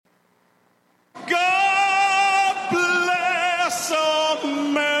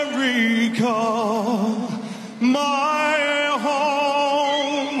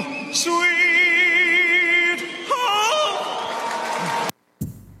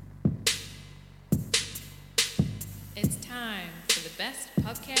best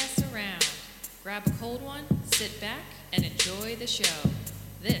pubcasts around. Grab a cold one, sit back, and enjoy the show.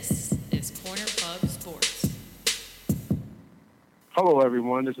 This is Corner Pub Sports. Hello,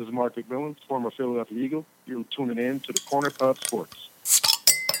 everyone. This is Mark McMillan, former Philadelphia Eagle. You're tuning in to the Corner Pub Sports.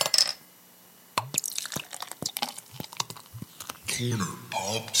 Corner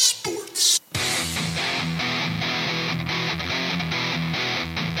Pub Sports.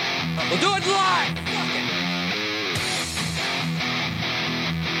 We'll do it live! Fuck it!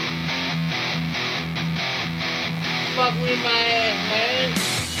 Fuck with my ass, man.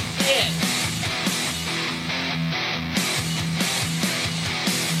 Shit.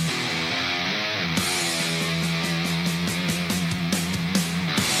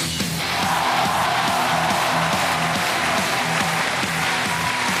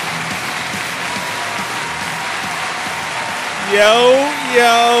 Yo.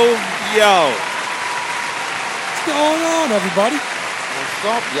 What's going on, everybody? What's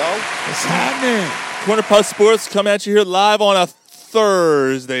up, yo? What's happening? Corner Pub Sports coming at you here live on a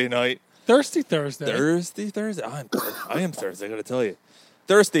Thursday night. Thirsty Thursday. I am thirsty, I gotta tell you.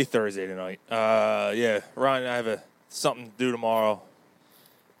 Thursday tonight. Yeah, Ryan and I have something to do tomorrow.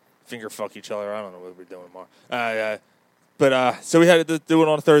 Finger fuck each other. I don't know what we're doing tomorrow. So we had to do it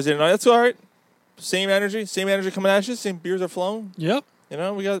on a Thursday night. That's all right. Same energy coming at you. Same beers are flowing. Yep. You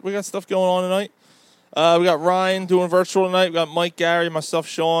know, we got stuff going on tonight. We got Ryan doing virtual tonight. We got Mike, Gary, myself,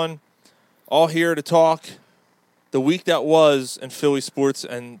 Sean, all here to talk the week that was in Philly sports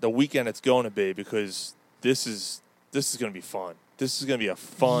and the weekend it's going to be, because this is going to be fun. This is going to be a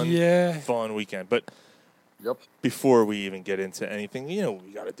fun weekend. But before we even get into anything, you know what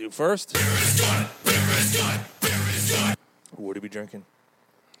we got to do first. What are we drinking?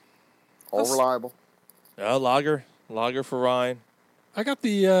 All reliable. Lager for Ryan. I got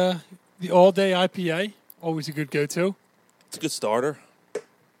the all-day IPA. Always a good go-to. It's a good starter.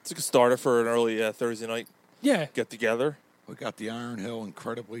 It's a good starter for an early Thursday night get together. We got the Iron Hill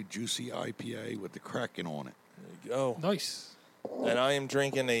Incredibly Juicy IPA with the Kraken on it. There you go. Nice. And I am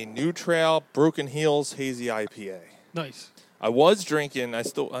drinking a New Trail Broken Heels Hazy IPA. Nice. I was drinking.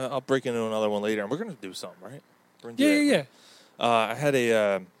 I'll break into another one later, and we're going to do something, right? Yeah. I had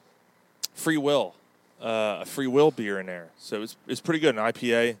a Free Will beer in there, so it's pretty good. An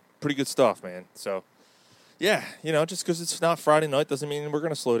IPA, pretty good stuff, man. So, yeah, you know, just because it's not Friday night doesn't mean we're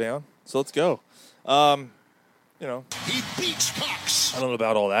going to slow down. So let's go. You know, He beats pucks. I don't know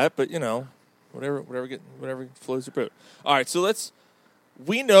about all that, but you know, whatever flows your boat. All right, so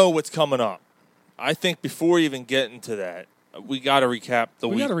we know what's coming up. I think before we even get into that, we got to recap the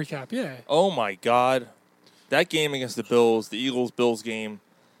week. We got to recap, yeah. Oh my God, that game against the Bills, the Eagles-Bills game.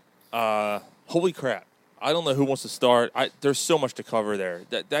 Holy crap! I don't know who wants to start. There's so much to cover there.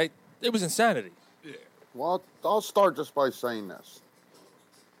 That it was insanity. Yeah. Well, I'll start just by saying this.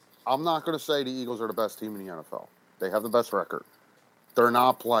 I'm not going to say the Eagles are the best team in the NFL. They have the best record. They're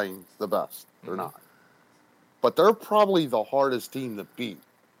not playing the best. They're not. But they're probably the hardest team to beat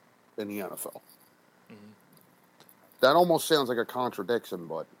in the NFL. Mm-hmm. That almost sounds like a contradiction,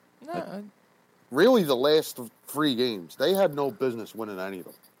 but really the last 3 games, they had no business winning any of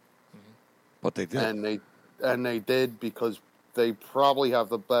them. But they did. And they did because they probably have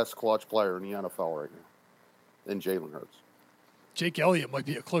the best clutch player in the NFL right now, in Jalen Hurts. Jake Elliott might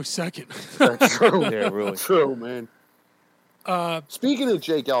be a close second. That's true. Yeah, really. True, man. Speaking of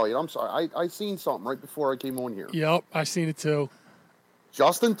Jake Elliott, I'm sorry. I seen something right before I came on here. Yep, I seen it too.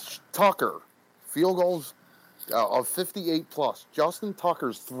 Justin Tucker, field goals of 58 plus. Justin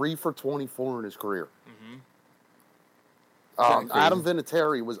Tucker's 3 for 24 in his career. Adam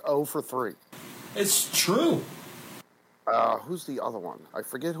Vinatieri was 0 for 3. It's true. Who's the other one? I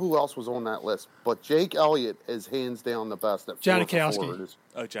forget who else was on that list. But Jake Elliott is hands down the best at 4 for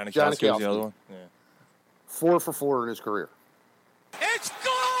 4. Janikowski was the other one. Yeah. 4 for 4 in his career. It's gone!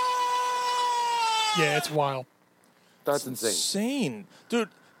 Yeah, it's wild. That's insane. Dude.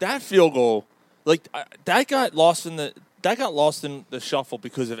 That field goal, like that got lost in the shuffle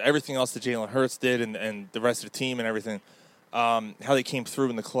because of everything else that Jalen Hurts did and the rest of the team and everything. How they came through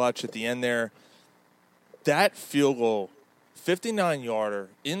in the clutch at the end there. That field goal, 59-yarder,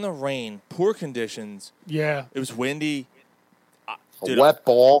 in the rain, poor conditions. Yeah. It was windy. A wet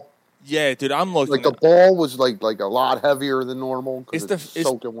ball. Yeah, dude, I'm looking. Like the ball was like a lot heavier than normal because it's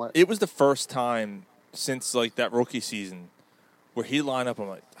soaking wet. It was the first time since like that rookie season where he lined up. I'm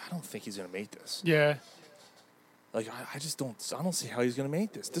like, I don't think he's going to make this. Yeah. Like I don't see how he's going to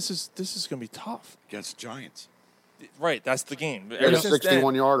make this. This is going to be tough Against Giants. Right, that's the game. Ever since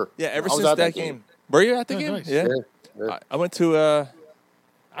 61-yarder. Yeah, ever since that game. Were you at the game? Nice. Yeah. I went to,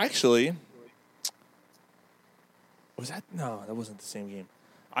 actually, Was that? No, that wasn't the same game.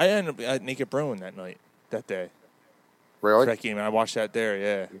 I ended up at Naked Bruin that day. Really? For that game, and I watched that there,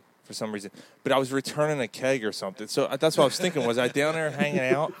 yeah, for some reason. But I was returning a keg or something. So that's what I was thinking. Was I down there hanging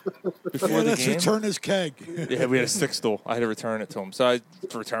out before the Let's game? return his keg. Yeah, we had a stick stool. I had to return it to him. So I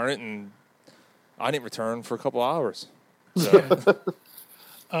returned it, and I didn't return for a couple hours. So.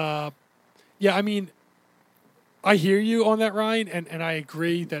 Yeah, I mean, I hear you on that, Ryan, and I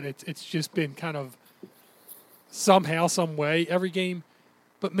agree that it's just been kind of somehow, some way, every game.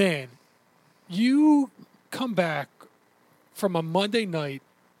 But, man, you come back from a Monday night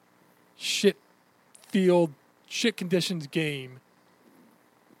shit conditions game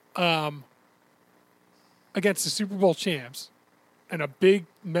against the Super Bowl champs and a big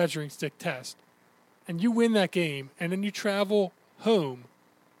measuring stick test, and you win that game, and then you travel home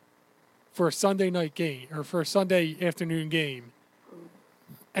for a Sunday night game or for a Sunday afternoon game,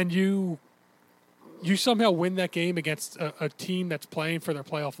 and you somehow win that game against a team that's playing for their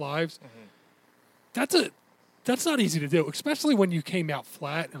playoff lives. Mm-hmm. That's not easy to do, especially when you came out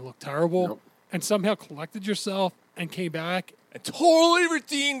flat and looked terrible. Nope. And somehow collected yourself and came back And totally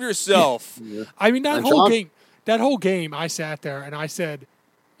redeemed yourself. Yeah. I mean, that And whole game, I sat there and I said,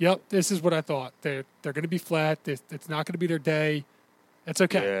 "Yep, this is what I thought. They're going to be flat. It's not going to be their day. It's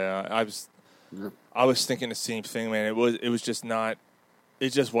okay." Yeah, I was thinking the same thing, man. It was just not.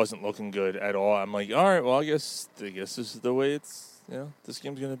 It just wasn't looking good at all. I'm like, all right, well, I guess this is the way this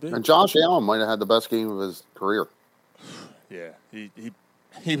game's gonna be. And Josh Allen might have had the best game of his career. Yeah,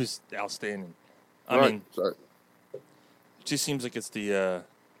 he was outstanding. I Right. mean, So, it just seems like it's the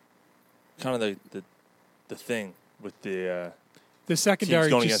kind of the thing with the secondary teams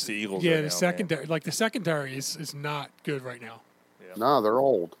going just- against the Eagles. Yeah, right the now, secondary, the secondary is not good right now. no, they're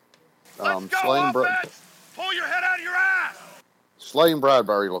old. Let's go, Slay and offense! Pull your head out of your ass! Slay and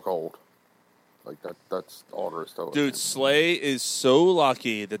Bradbury look old. Like that's all there is to it. Dude, Slay is so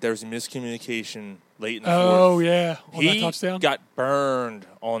lucky that there was a miscommunication late in the Oh fourth. yeah, on that He touchdown. got burned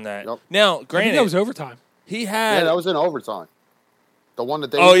on that. Yep. Now, I think granted, that was overtime. he Yeah, had. that was in overtime. The one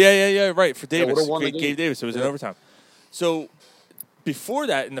that they. Oh yeah, right for Davis. would've won the Gabe game. Davis. It was in Yeah. overtime. So before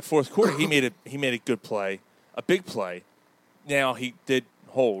that, in the fourth quarter, he made a good play, a big play. Now he did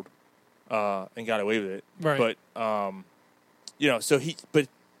hold and got away with it. Right. But but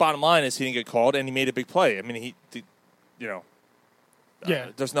bottom line is he didn't get called and he made a big play. I mean, Yeah.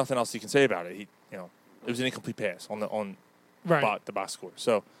 there's nothing else you can say about it. It was an incomplete pass on Right. the box score.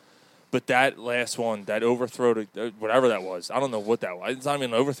 So, but that last one, that overthrow to whatever that was, I don't know what that was. It's not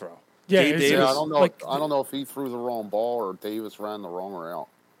even an overthrow. Yeah, Gabe it's- Davis. Yeah, I don't know. Like- I don't know if he threw the wrong ball or Davis ran the wrong route.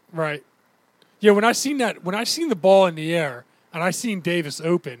 Right. Yeah, when I seen the ball in the air and I seen Davis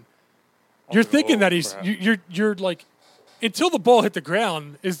open, you're thinking that he's crap. you're like, until the ball hit the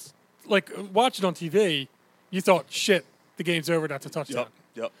ground is like watching on TV, you thought, shit, the game's over, that's a touchdown.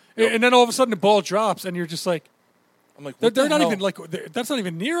 Yep. And then all of a sudden the ball drops and you're just like, I'm like, they're what the not hell? even like that's not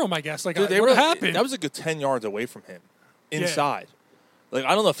even near him. I guess like Dude, what happened? That was a good 10 yards away from him, Yeah. inside. Like,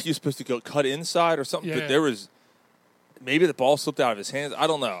 I don't know if he was supposed to go cut inside or something, Yeah. but there was maybe the ball slipped out of his hands. I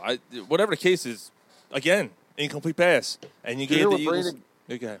don't know. Whatever the case is, again, incomplete pass, and you Did you gave hear the what Eagles. Brandon-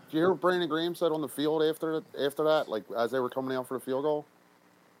 Okay. Did you hear what Brandon Graham said on the field after that? Like as they were coming out for the field goal,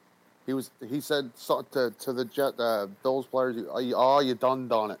 he said to the Bills players, you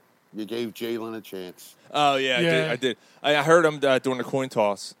done it. You gave Jalen a chance." Oh yeah, Yeah. I did. I heard him doing the coin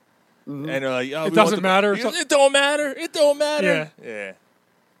toss, and they're like, oh, It we doesn't want matter. It don't matter. It don't matter. Yeah. Yeah.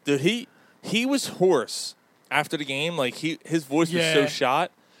 Dude, he was hoarse after the game. Like his voice was so Yeah.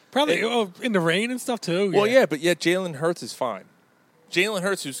 shot. Probably it- in the rain and stuff too. Well, yeah, but yet Jalen Hurts is fine. Jalen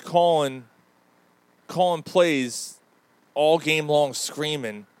Hurts, who's calling plays all game long,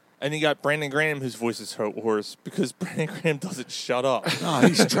 screaming, and you got Brandon Graham, whose voice is hoarse because Brandon Graham doesn't shut up No,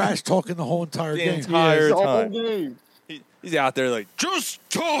 he's trash talking the whole entire the game. entire The whole time. game. He's out there like Just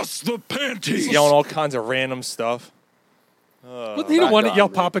toss the panties. he's yelling all kinds of random stuff. Wasn't he the that one that guy,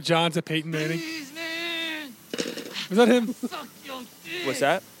 yelled man. Papa John's at Peyton Manning? Was that him? What's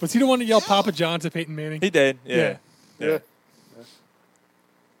that? Was he the one that yelled Papa John's at Peyton Manning? He did. Yeah. Yeah.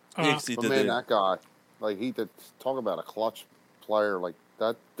 Yeah, 'cause he But did man, the- that guy, like he did talk about a clutch player like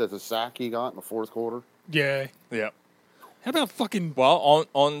that. There's a sack he got in the fourth quarter. Yeah. yeah. How about fucking Well,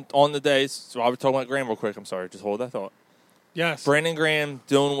 on the day, so I was talking about Graham real quick. I'm sorry, just hold that thought. yes? Brandon Graham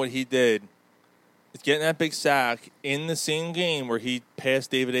doing what he did, is getting that big sack in the same game where he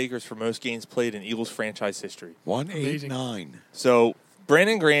passed David Akers for most games played in Eagles franchise history. 189. So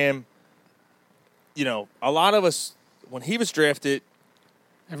Brandon Graham, a lot of us when he was drafted,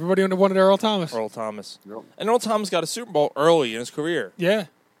 Everybody wanted Earl Thomas. Earl Thomas, Yep. and Earl Thomas got a Super Bowl early in his career. Yeah.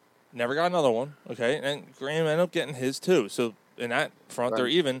 never got another one. Okay, and Graham ended up getting his too. So in that front, they're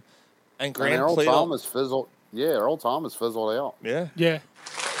even. And And Graham Earl played Thomas fizzled. Yeah, Earl Thomas fizzled out. Yeah. Yeah.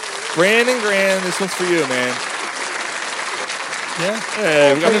 Brandon Graham, this one's for you, man. Yeah.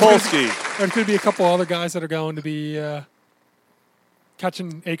 Hey, we got Polsky. There's going to be a couple other guys that are going to be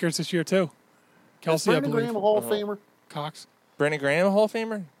catching acres this year, too. Is Kelsey, I Brandon believe. Graham a Hall of Famer? Cox. Brandon Graham, a Hall of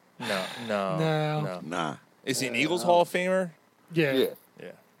Famer? No. Nah. Is he an Eagles Hall of Famer? Yeah. Yeah.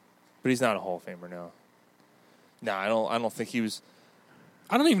 Yeah. But he's not a Hall of Famer, no. No, I don't think he was.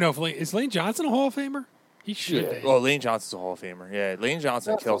 I don't even know if is Lane Johnson a Hall of Famer? He should be. Well, Lane Johnson's a Hall of Famer. Yeah, Lane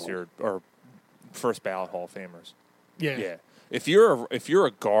Johnson and Definitely. Kelsey are first ballot Hall of Famers. Yeah. Yeah. If you're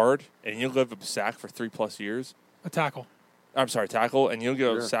a guard and you give up a sack for 3+ years, A tackle. I'm sorry, tackle, and you'll give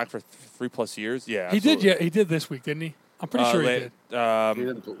up a Sure. sack for 3+ years, yeah, He did. absolutely. Yeah, he did this week, didn't he? I'm pretty sure he did.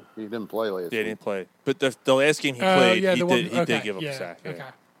 He didn't play last He week. didn't play, but the last game he played, yeah, he the did one, did give up yeah, a sack. Yeah. Okay.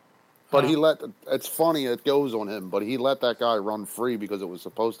 But he let. It's funny. It goes on him, but he let that guy run free because it was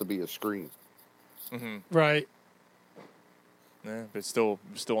supposed to be a screen. Right. Yeah, but still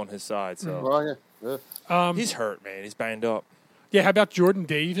on his side. So Well, yeah. he's hurt, man. He's banged up. Yeah, how about Jordan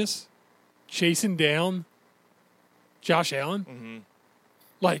Davis chasing down Josh Allen? Mm-hmm.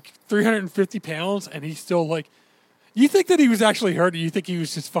 Like 350 pounds, and he's still like. You think that he was actually hurt, or you think he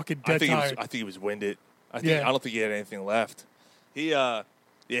was just fucking dead tired? I think he was winded. I Yeah. don't think he had anything left. He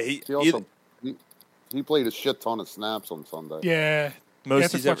He also he played a shit ton of snaps on Sunday. Yeah. most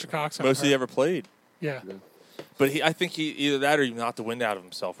After he's ever, Fletcher Cox got most he hurt. ever played. Yeah. But I think he either that or he knocked the wind out of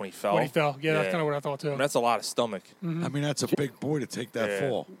himself when he fell. When he fell. Yeah, that's kind of what I thought, too. I mean, that's a lot of stomach. I mean, that's a big boy to take that Yeah.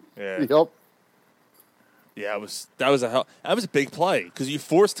 fall. Yeah, Yep. yeah. That was a big play because you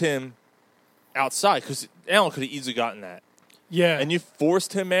forced him outside because Allen could have easily gotten that, Yeah. and you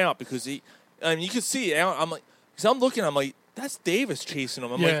forced him out because you could see Allen. I'm like, because I'm looking, I'm like, that's Davis chasing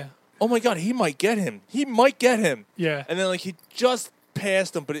him. I'm Yeah. like, oh my god, he might get him. He might get him. Yeah. And then like he just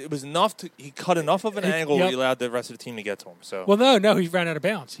passed him, but it was enough he cut enough of an angle yep. where he allowed the rest of the team to get to him. So Well, no, he ran out of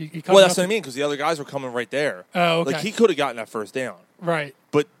bounds. He cut well, that's him what I up- mean because the other guys were coming right there. Oh, okay. Like he could have gotten that first down. Right.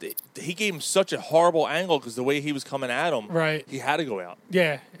 But he gave him such a horrible angle because the way he was coming at him, Right. he had to go out.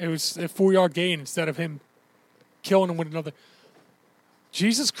 Yeah. It was a 4-yard gain instead of him killing him with another.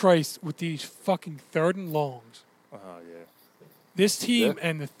 Jesus Christ, with these fucking 3rd and longs. Oh, yeah. This team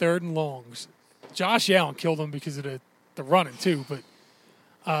and the 3rd and longs. Josh Allen killed him because of the running, too. But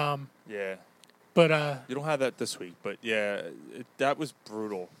Yeah. you You don't have that this week, but yeah, that was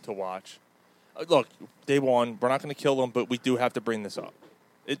brutal to watch. Look, they won. We're not going to kill them, but we do have to bring this up.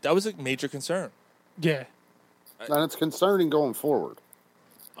 That was a major concern. yeah. And it's concerning going forward.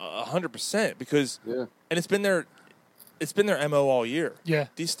 100% because Yeah. and it's been their MO all year. Yeah.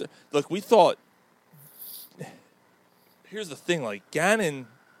 Look, we thought here's the thing, like Gannon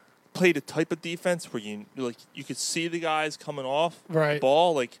played a type of defense where you could see the guys coming off Right. the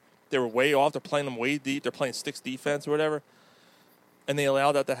ball, like they were way off, they're playing them way deep, they're playing sticks defense or whatever. And they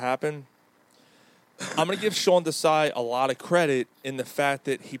allowed that to happen. I'm going to give Sean Desai a lot of credit in the fact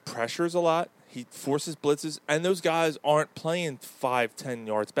that he pressures a lot, he forces blitzes, and those guys aren't playing 5-10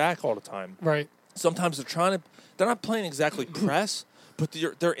 yards back all the time. Right. Sometimes they're not playing exactly press, but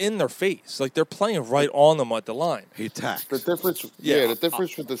they're in their face. Like they're playing right on them at the line. He attacks. The difference, Yeah. the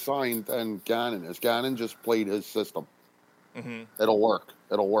difference with the sign and Gannon is Gannon just played his system. Mm-hmm. It'll work.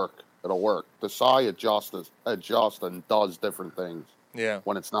 It'll work. It'll work. The Desai adjusts and does different things Yeah.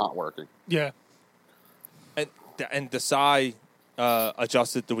 when it's not working. Yeah. And Desai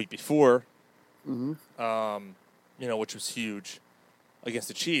adjusted the week before, which was huge against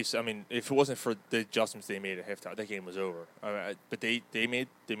the Chiefs. I mean, if it wasn't for the adjustments they made at halftime, that game was over. But they made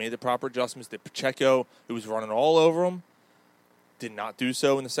the proper adjustments. That Pacheco, who was running all over them, did not do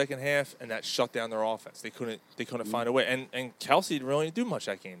so in the second half, and that shut down their offense. They couldn't find a way. And Kelsey didn't really do much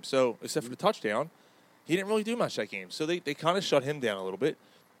that game. So except for the touchdown, he didn't really do much that game. So they kind of shut him down a little bit.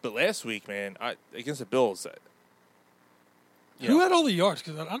 But last week, man, against the Bills. Who had all the yards?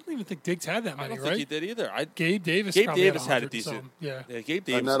 Because I don't even think Diggs had that I many, don't right? think he did either. Gabe Davis. Gabe probably Davis had a 100 decent. some. Yeah. Gabe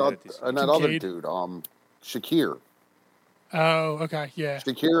Davis And had a that, decent. and that other Kincaid. dude, Shakir. Oh, okay. Yeah.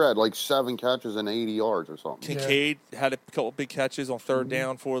 Shakir had like 7 catches and 80 yards or something. Kincaid had a couple big catches on 3rd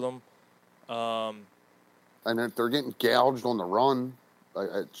down for them. And they're getting gouged on the run.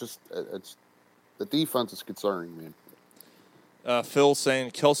 It's the defense is concerning, man. Phil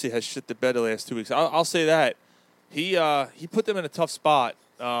saying Kelsey has shit the bed the last 2 weeks. I'll say that he put them in a tough spot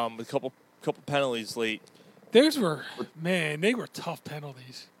with a couple penalties late. They were tough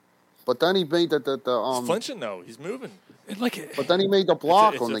penalties. But then he made He's flinching though. He's moving. But then he made the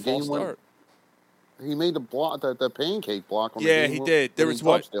block It's on a the false game winner. start. he made the block, the pancake block. On Yeah, the he game did. There was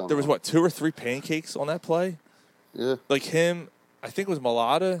what? touchdown There was run. what? 2 or 3 pancakes on that play. Yeah, Like him, I think it was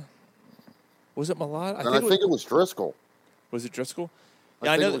Malata. Was it Malata? and I think it was Driscoll. Was it Driscoll? I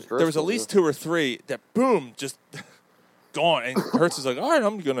Yeah, I think know it was there was at Driscoll, least yeah. 2 or 3 that boom just gone, and Hurts is like, all right,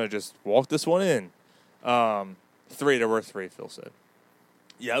 I'm gonna just walk this one in. 3, there were 3. Phil said,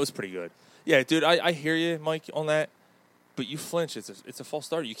 yeah, it was pretty good. Yeah, dude, I hear you, Mike, on that. But you flinch. It's a false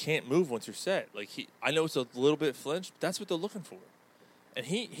start. You can't move once you're set. Like I know it's a little bit flinch, but that's what they're looking for. And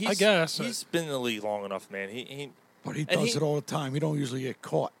he's I guess he's been in the league long enough, man. But he does it all the time. He don't usually get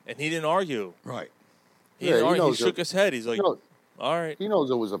caught. And he didn't argue. Right. He didn't argue. He knows shook his head. He's like, all right. He knows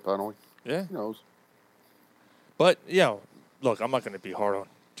it was a penalty. Yeah. He knows. But, look, I'm not going to be hard on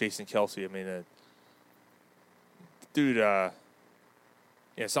Jason Kelsey. I mean, dude,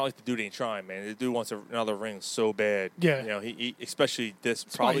 it's not like the dude ain't trying, man. The dude wants another ring so bad. Yeah. He especially this.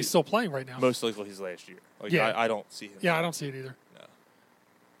 That's why he's still playing right now. Most likely his last year. Like, Yeah. I don't see him. Yeah, I don't see it either.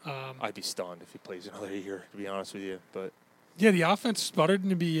 No. I'd be stunned if he plays another year, to be honest with you. But yeah, the offense sputtered in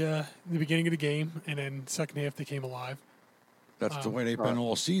the beginning of the game, and then second half they came alive. That's the way they've been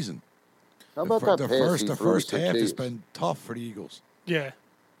all season. How about the that pass he the threw first to half has Chase? been tough for the Eagles. Yeah,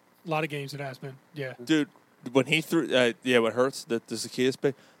 a lot of games it has been. Yeah, dude, when he threw, when Hurts the Zacchaeus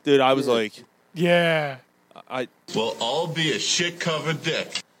pick, dude, I was like, yeah. We'll all be a shit-covered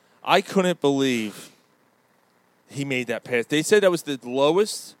dick. I couldn't believe he made that pass. They said that was the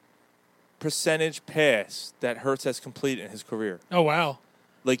lowest percentage pass that Hurts has completed in his career. Oh wow.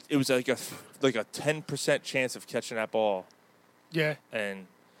 Like it was like a 10% chance of catching that ball, Yeah, and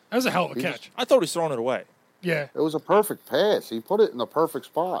that was a hell of a catch. I thought he was throwing it away. Yeah, It was a perfect pass. He put it in the perfect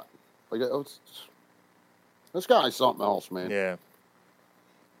spot. Like this guy's something else, man. Yeah.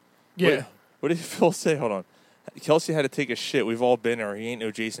 yeah. What did Phil say? Hold on. Kelsey had to take a shit. We've all been there. He ain't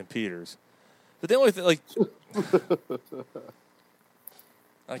no Jason Peters. But the only thing, like,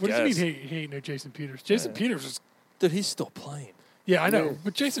 What does he mean? He ain't no Jason Peters. Jason Peters is. Dude, he's still playing. Yeah, I know. Yeah.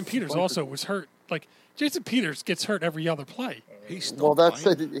 But Jason Peters also was hurt. Like Jason Peters gets hurt every other play, He's still Well, that's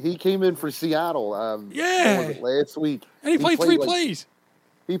playing. it. He came in for Seattle. Yeah. what was it, last week. and he played 3 like- plays.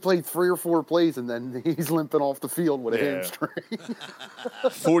 He played 3 or 4 plays, and then he's limping off the field with a Yeah. hamstring.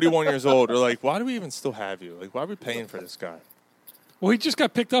 41 years old. They're like, why do we even still have you? Like, why are we paying for this guy? Well, he just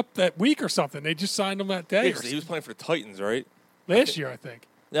got picked up that week or something. They just signed him that day. Yeah, 'cause he was playing for the Titans, right? Last year, I think.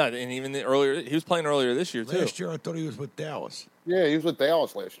 Yeah, and even earlier, he was playing earlier this year, too. Last year, I thought he was with Dallas. Yeah, he was with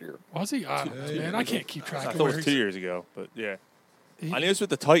Dallas last year. Was he? Man, I can't keep track I of thought where it was he's. 2 years ago, but yeah. He- I knew he was with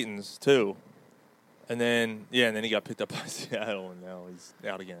the Titans, too. And then, and then he got picked up by Seattle, and now he's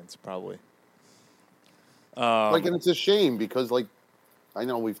out again, probably. And it's a shame because, I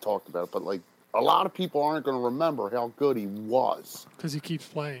know we've talked about it, but, a lot of people aren't going to remember how good he was. Because he keeps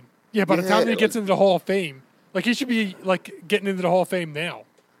playing. Yeah, by the Yeah, time he gets into the Hall of Fame, he should be getting into the Hall of Fame now.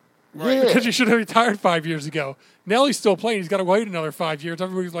 Yeah. Because he should have retired 5 years ago. Now he's still playing. He's got to wait another 5 years.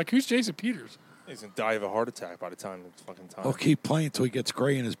 Everybody's like, "Who's Jason Peters?" He's going to die of a heart attack by the time it's fucking time. He'll keep playing until he gets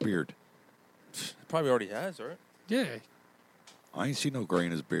gray in his beard. Probably already has, right? Yeah, I ain't seen no gray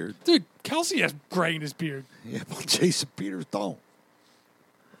in his beard. dude. Kelsey has gray in his beard. Yeah, but Jason Peters don't.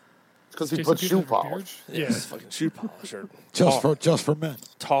 It's because he Jason put Peters shoe has a beard? polish. Yeah. It's fucking shoe polish or Just for men.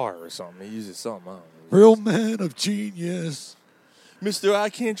 tar or something. He uses something. I don't know. Real man of genius. Mister, I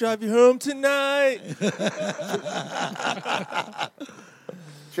can't drive you home tonight.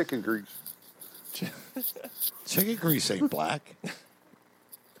 Chicken grease. Chicken grease ain't black.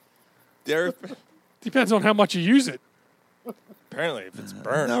 Derek, Depends on how much you use it. apparently, if it's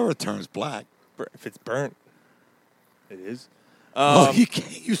burnt, Never turns black. if it's burnt, it is. Well, you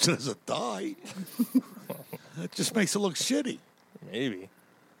can't use it as a dye. It just makes it look shitty. Maybe.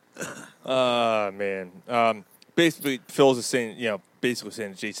 Man. Basically, Phil's is saying, basically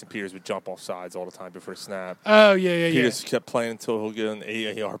saying that Jason Peters would jump off sides all the time before snap. Oh yeah. Peters kept playing until he'll get an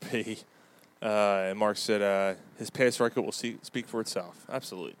AARP. And Mark said his pass record will speak for itself.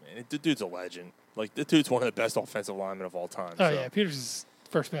 Absolutely, man. The dude's a legend. Like, the dude's one of the best offensive linemen of all time. Oh so. yeah, Peters is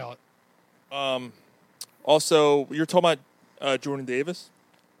first ballot. Also, you're talking about Jordan Davis.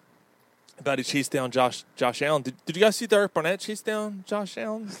 About he chased down Josh Allen. Did you guys see Derek Barnett chase down Josh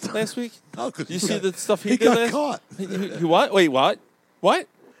Allen last week? No, 'cause You see the stuff he he did got last? caught. He what? Wait, what? What?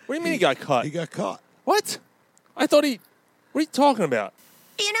 What do you mean he got cut? He got caught. What? I thought he... What are you talking about?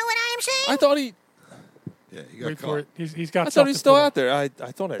 You know what I'm saying? I thought he... Yeah, he got Wait caught. for it. He's got. I thought something he was still for him. out there. I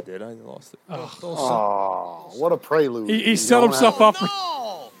thought I did. I lost it. Oh, what a prelude. He You set don't himself have- up.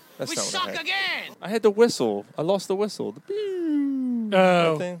 No! That's We not what I suck had. again! I had the whistle. I lost the whistle. The pew.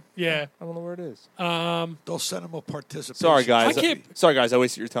 Oh, that thing? yeah. I don't know where it is. They'll send him a participation. Sorry, guys. I can't- Sorry, guys. I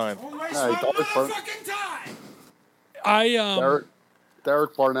wasted your time.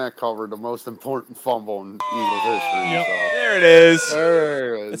 Derek Barnett covered the most important fumble in Eagles history. Yep. So. There it is.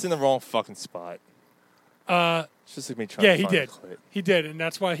 There it It's is. in the wrong fucking spot. It's just like me trying Yeah, to he find did. a clip. He did, and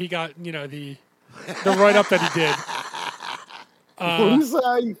that's why he got the write up that he did. What did he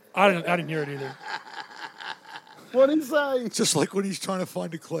say? I didn't hear it either. What did he say? Just like when he's trying to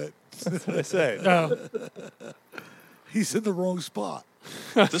find a clip. That's what I said. No, He's in the wrong spot.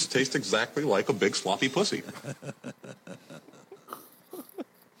 This tastes exactly like a big sloppy pussy.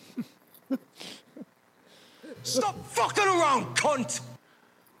 Stop fucking around, cunt!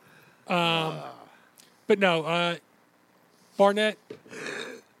 but no, Barnett.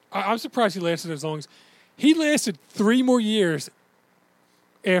 I'm surprised he lasted as long as he lasted. 3 more years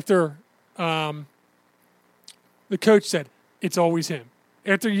after the coach said it's always him.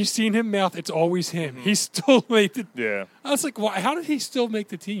 After you've seen him mouth, it's always him. He still made the. Yeah. I was like, why? How did he still make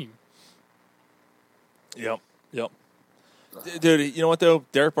the team? Yep. Dude, you know what, though?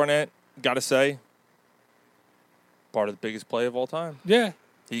 Derek Barnett, got to say, part of the biggest play of all time. Yeah.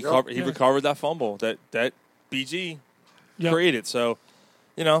 He Yep. he recovered that fumble that BG Yep. created. So,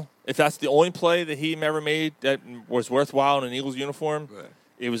 if that's the only play that he ever made that was worthwhile in an Eagles uniform,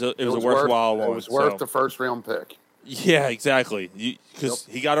 it was a worthwhile one. It was worth So- the first round pick. Yeah, exactly. Because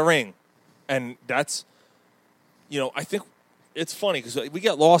he got a ring, and that's, I think it's funny because we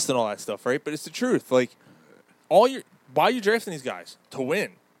get lost in all that stuff, right? But it's the truth. Like, why are you drafting these guys? To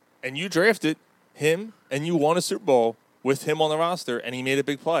win, and you drafted him, and you won a Super Bowl with him on the roster, and he made a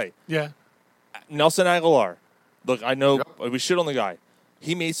big play. Yeah. Nelson Aguilar. Look, I know we shit on the guy.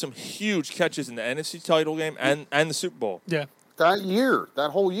 He made some huge catches in the NFC title game and the Super Bowl. Yeah. That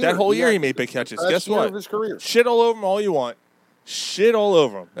whole year. That whole year had he made big catches. the best Guess year what? of his career. Shit all over him all you want. Shit all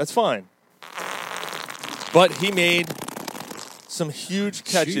over him. That's fine. But he made some huge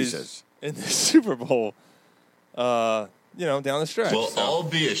catches Jesus. in the Super Bowl, down the stretch. We'll all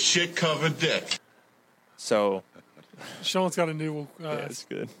be a shit-covered dick. So, Sean's got a new. yeah, it's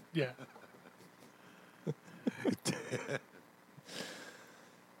good. Yeah.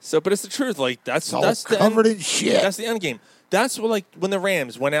 So, but it's the truth. Like, that's all the covered end, in shit. That's the end game. That's what, like, when the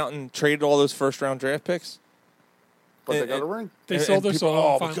Rams went out and traded all those first-round draft picks. But they And- got a ring. They and- sold and their people,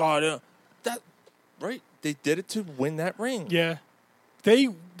 soul. oh, my God. Right? They did it to win that ring. Yeah.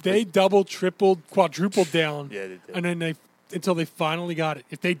 They doubled, tripled, quadrupled down. Yeah, they did. And then until they finally got it.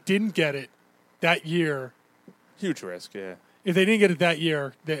 If they didn't get it that year, Huge risk, yeah. if they didn't get it that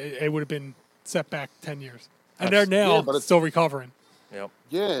year, it would have been set back 10 years. And they're now Yeah, but it's- still recovering. Yep.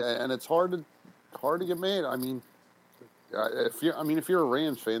 Yeah, and it's hard to get mad. I mean, if you're a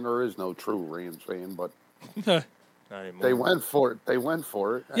Rams fan, there is no true Rams fan, but Not anymore. they went for it. They went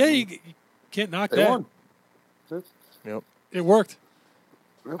for it. Yeah, and you can't knock they that. won. Yep. It worked.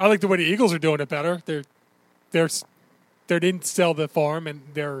 Yep. I like the way the Eagles are doing it better. They didn't sell the farm, and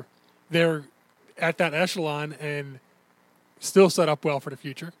they're at that echelon and still set up well for the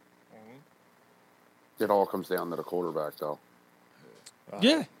future. It all comes down to the quarterback, though.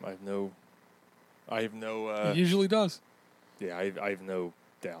 Yeah. I have no. It usually does. Yeah, I have no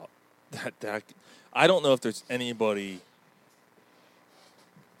doubt that I don't know if there's anybody.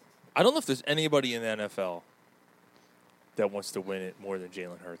 I don't know if there's anybody in the NFL that wants to win it more than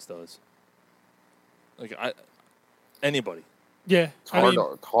Jalen Hurts does. Like anybody. Yeah, It's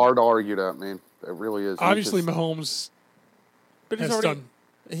hard to argue that, man. It really is. obviously He just- Mahomes But he's has already done.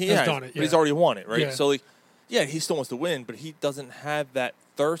 he has has done it, but he's yeah. already won it, right? Yeah. So like, yeah, he still wants to win, but he doesn't have that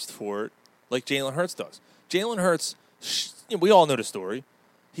thirst for it like Jalen Hurts does. Jalen Hurts, we all know the story.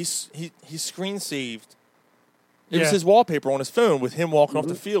 He screen saved. It was Yeah. his wallpaper on his phone with him walking off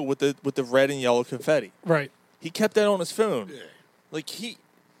the field with the red and yellow confetti. Right. He kept that on his phone. Like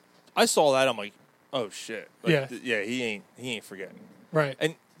I saw that. I'm like, oh shit. Like, Yeah. He ain't forgetting. Right.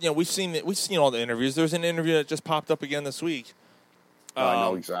 And we've seen all the interviews. There's an interview that just popped up again this week. I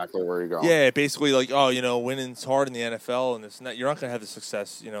know exactly where you're going. Yeah, basically like, winning's hard in the NFL, and it's not. You're not going to have the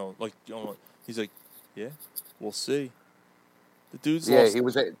success. He's like, yeah, we'll see. The dude's lost. He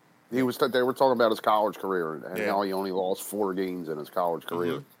was. They were talking about his college career and Yeah. how he only lost 4 games in his college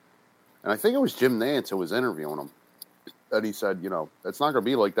career. Mm-hmm. And I think it was Jim Nantz who was interviewing him, and he said, it's not going to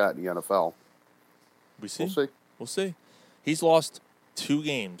be like that in the NFL. We see. We'll see. We'll see. He's lost 2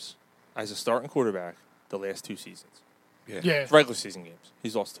 games as a starting quarterback the last 2 seasons. Yeah. Regular season games.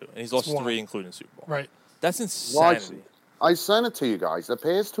 He's lost 2, and he's lost It's 3, including Super Bowl. Right. That's insanity. I sent it to you guys. The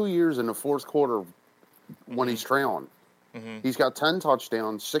past 2 years in the fourth quarter, when he's trailing, he's got 10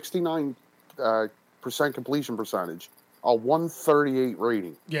 touchdowns, 69% completion percentage, a 138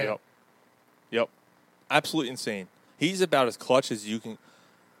 rating. Yeah. Yep. Absolutely insane. He's about as clutch as you can.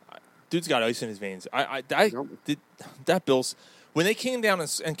 Dude's got ice in his veins. That Bills, when they came down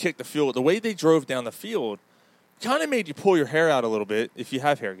and kicked the field, the way they drove down the field kind of made you pull your hair out a little bit, if you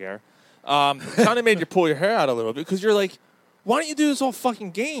have hair, Gare. Kind of made you pull your hair out a little bit because you're like, why don't you do this all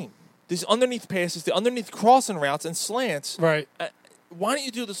fucking game? These underneath passes, the underneath crossing routes and slants. Right. Why don't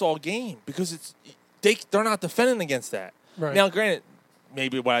you do this all game? Because they're not defending against that. Right. Now, granted,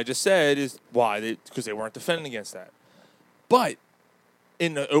 maybe what I just said is why because they weren't defending against that. But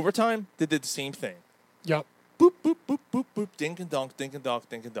in the overtime, they did the same thing. Yep. Boop, boop, boop, boop, boop, dink and dunk, dink and dunk,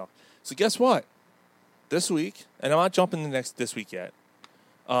 dink and dunk. So guess what? This week, and I'm not jumping this week yet,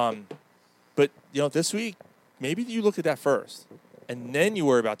 but this week, maybe you look at that first, and then you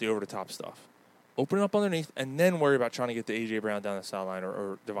worry about the over-the-top stuff. Open it up underneath, and then worry about trying to get the A.J. Brown down the sideline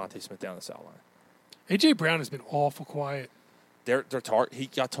or Devontae Smith down the sideline. A.J. Brown has been awful quiet. He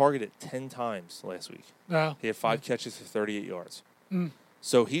got targeted 10 times last week. Wow. He had 5 catches for 38 yards.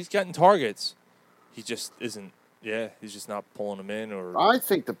 So he's getting targets. He just isn't. Yeah, he's just not pulling them in. Or I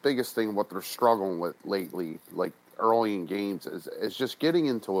think the biggest thing what they're struggling with lately, like early in games, is just getting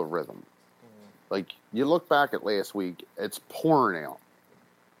into a rhythm. Like you look back at last week, it's pouring out.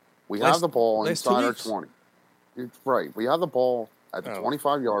 We have the ball inside our 20. It's right. We have the ball at the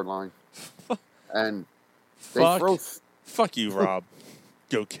 25-yard line, and they throw. Fuck you, Rob.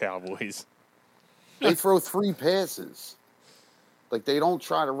 Go Cowboys. They throw 3 passes. Like, they don't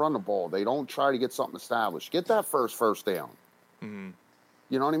try to run the ball. They don't try to get something established. Get that first down. Mm-hmm.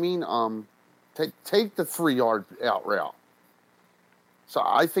 You know what I mean? Take the 3-yard out route. So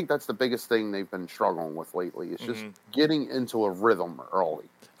I think that's the biggest thing they've been struggling with lately. It's just getting into a rhythm early.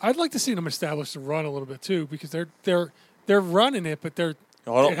 I'd like to see them establish the run a little bit too, because they're running it, but it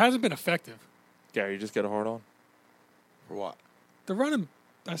hasn't been effective. Gary, you just get a hard on. For what? The running.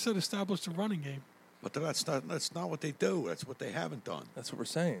 I said establish the running game. But that's not what they do. That's what they haven't done. That's what we're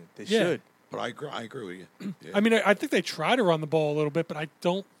saying. They should. But I agree with you. Yeah. I mean, I think they try to run the ball a little bit, but I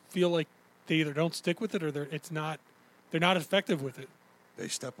don't feel like they either don't stick with it or they're not effective with it. They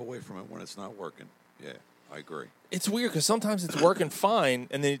step away from it when it's not working. Yeah, I agree. It's weird because sometimes it's working fine,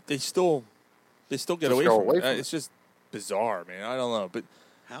 and they still get away from it. It's just bizarre, man. I don't know, but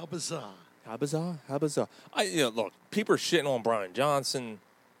how bizarre. How bizarre. Look, people are shitting on Brian Johnson.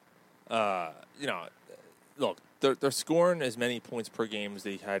 Look, they're scoring as many points per game as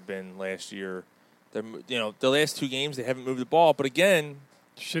they had been last year. The last 2 games they haven't moved the ball, but again,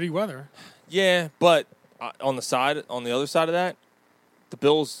 shitty weather. Yeah, but on the other side of that, the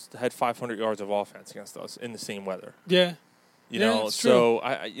Bills had 500 yards of offense against us in the same weather. Yeah, it's so true.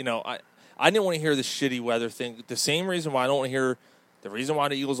 I didn't want to hear the shitty weather thing. The same reason why I don't want to hear the reason why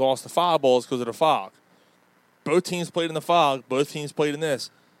the Eagles lost the fog ball is because of the fog. Both teams played in the fog. Both teams played in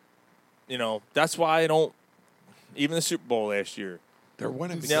this. That's why I don't. Even the Super Bowl last year, they're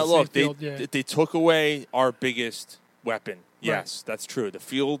winning. Now look, they took away our biggest weapon. Yes, that's true. The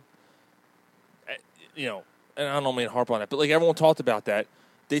field. And I don't mean to harp on it, but like everyone talked about that.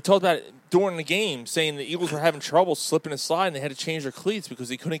 They talked about it during the game, saying the Eagles were having trouble slipping and sliding. They had to change their cleats because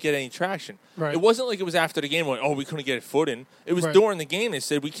they couldn't get any traction. Right. It wasn't like it was after the game when we couldn't get a foot in. It was during the game. They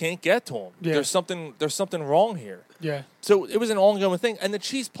said we can't get to them. Yeah. There's something wrong here. Yeah. So it was an ongoing thing, and the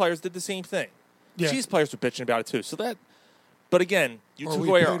Chiefs players did the same thing. Yeah. Chiefs players were bitching about it too. So but again, you took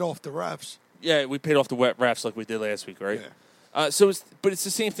away we paid off the refs. Yeah, we paid off the refs like we did last week, right? Yeah. It's the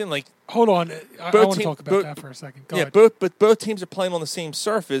same thing. Like, hold on, I want to talk about that for a second. Go ahead. Both teams are playing on the same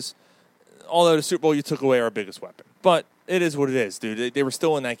surface. Although the Super Bowl, you took away our biggest weapon, but it is what it is, dude. They were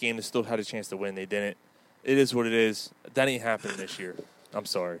still in that game. They still had a chance to win. They didn't. It is what it is. That ain't happening this year. I'm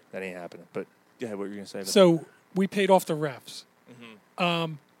sorry, that ain't happening. But go ahead. What were you gonna say? So we paid off the refs.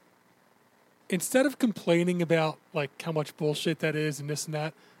 Mm-hmm. Instead of complaining about like how much bullshit that is and this and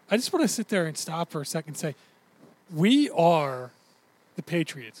that, I just want to sit there and stop for a second and say, we are the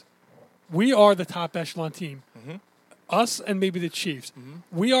Patriots. We are the top echelon team. Mm-hmm. Us and maybe the Chiefs. Mm-hmm.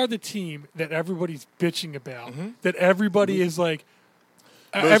 We are the team that everybody's bitching about. Mm-hmm. That everybody is like,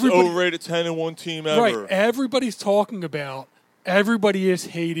 most overrated 10-1 team ever. Right. Everybody's talking about. Everybody is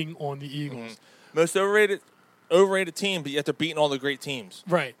hating on the Eagles. Mm-hmm. Most overrated team, but yet they're beating all the great teams.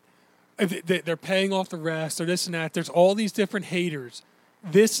 Right. They're paying off the rest or this and that. There's all these different haters.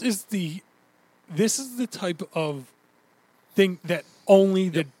 This is the type of thing that only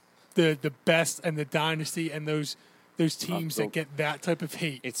the best and the dynasty and those teams that get that type of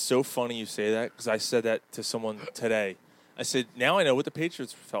hate. It's so funny you say that because I said that to someone today. I said, now I know what the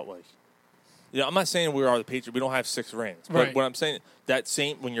Patriots felt like. I'm not saying we are the Patriots. We don't have 6 rings. But what I'm saying, that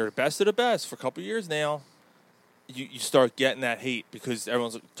same when you're the best of the best for a couple of years now, you start getting that hate because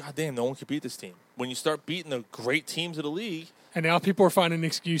everyone's like, God damn, no one can beat this team. When you start beating the great teams of the league. And now people are finding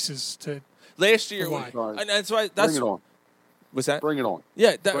excuses to. Last year, why. and that's why. Bring it on. What's that? Bring it on.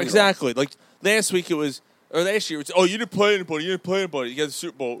 Yeah, Bring it exactly. Like last week, or last year, it's, oh, you didn't play anybody. You didn't play anybody. You got the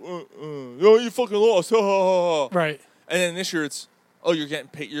Super Bowl. Oh, you fucking lost. Right. And then this year, it's, oh, you're getting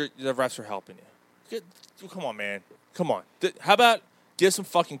paid. The refs are helping you. Come on, man. Come on. How about give some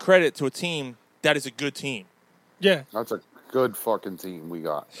fucking credit to a team that is a good team? Yeah. That's a good fucking team we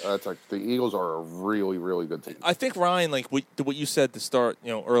got. The Eagles are a really, really good team. I think, Ryan, like what you said to start,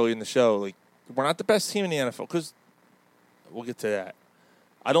 early in the show, like, we're not the best team in the NFL because we'll get to that.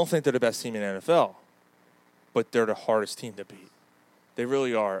 I don't think they're the best team in the NFL, but they're the hardest team to beat. They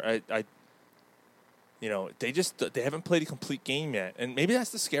really are. They haven't played a complete game yet, and maybe that's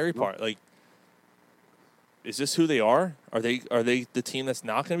the scary part. Like, is this who they are? Are they the team that's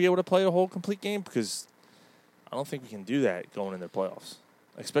not going to be able to play a whole complete game? Because I don't think we can do that going into the playoffs,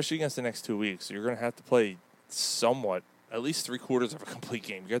 especially against the next 2 weeks. So you're going to have to play somewhat, at least 3/4 of a complete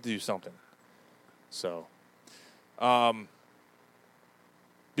game. You have to do something. So,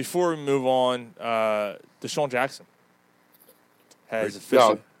 before we move on, Deshaun Jackson has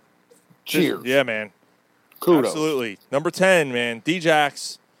officially. Cheers. Yeah, man. Kudos. Absolutely. Number 10, man.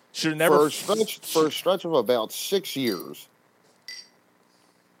 D-Jax should have never. For a stretch of about 6 years,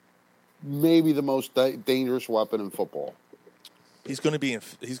 maybe the most dangerous weapon in football. He's going to be in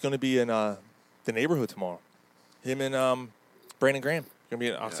the neighborhood tomorrow. Him and Brandon Graham going to be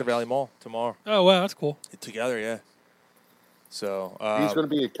at Oxford Valley Mall tomorrow. Oh wow, that's cool. Together, yeah. So he's going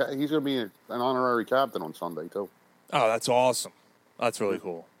to be an honorary captain on Sunday too. Oh, that's awesome. That's really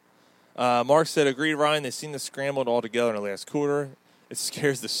cool. Mark said, agreed, Ryan. They seem to scrambled all together in the last quarter. It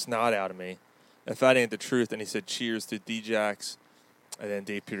scares the snot out of me. If that ain't the truth, and he said, cheers to D-Jax. And then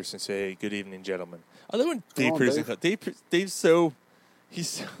Dave Peterson said, good evening, gentlemen. I love when Dave Peterson, Dave's so, he's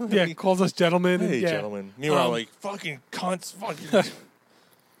so, calls us gentlemen. Hey, gentlemen. Meanwhile, like, fucking cunts, fucking,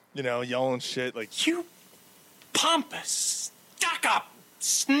 yelling shit. Like, You pompous, stuck-up,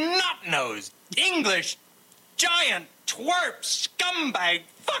 snot-nosed, English, giant, twerp, scumbag,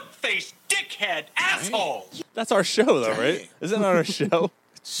 fuckface, dickhead, asshole. that's our show, though, right? Isn't that our show?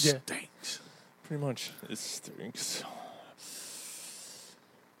 It stinks. Pretty much. It stinks.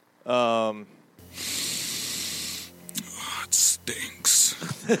 It stinks.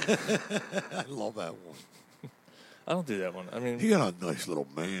 I love that one. I don't do that one. I mean, You got a nice little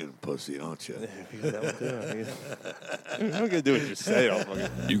man pussy, don't you? we got that one too. I'm going to do what you say.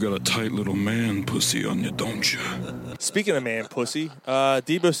 You got a tight little man pussy on you, don't you? Speaking of man pussy,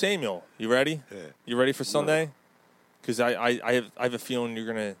 Deebo Samuel, you ready? Yeah. You ready for Sunday? Because I have a feeling you're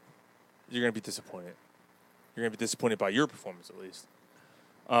gonna be disappointed. You're gonna be disappointed by your performance, at least.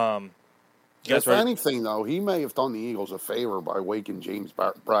 If anything, though, he may have done the Eagles a favor by waking James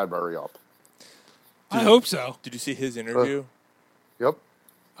Bradbury up. I hope so. Did you see his interview? Yep.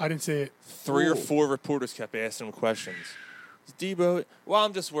 I didn't see it. 3 or 4 reporters kept asking him questions. Deebo, well,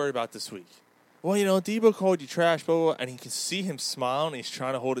 I'm just worried about this week. Well, Deebo called you trash, blah, blah, blah, and he can see him smile, and he's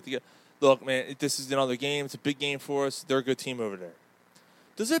trying to hold it together. Look, man, this is another game. It's a big game for us. They're a good team over there.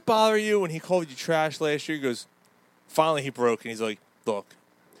 Does it bother you when he called you trash last year? He goes, finally he broke, and he's like, look,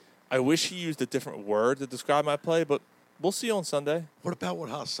 I wish he used a different word to describe my play, but we'll see on Sunday. What about what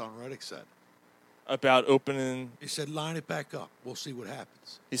Hassan Reddick said? About opening. He said, line it back up. We'll see what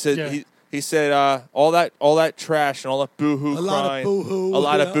happens. He said he said all that trash and all that boo-hoo crying. A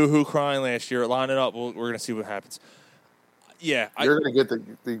lot of boo-hoo crying last year. Line it up. We're going to see what happens. Yeah. You're going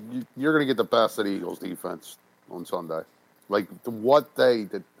to get the best of the Eagles defense on Sunday. Like what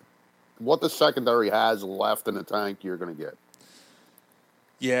the secondary has left in the tank, you're going to get.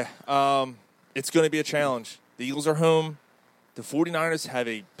 Yeah. It's going to be a challenge. The Eagles are home. The 49ers have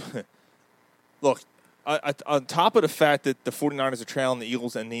a look, on top of the fact that the 49ers are trailing the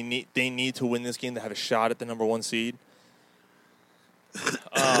Eagles and they need to win this game to have a shot at the number 1 seed,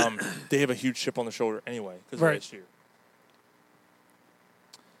 they have a huge chip on their shoulder anyway because of last year.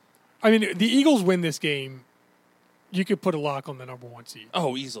 I mean, the Eagles win this game, you could put a lock on the number 1 seed.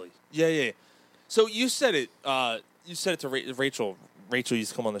 Oh, easily. Yeah. So you said it. You said it to Rachel. Rachel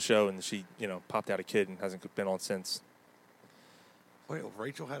used to come on the show, and she, popped out a kid and hasn't been on since. Wait,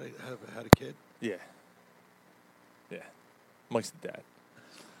 Rachel had a kid? Yeah. Mike's the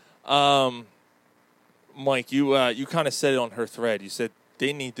dad. Mike, you kind of said it on her thread. You said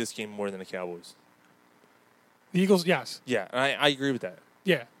they need this game more than the Cowboys. The Eagles, yes. Yeah, and I agree with that.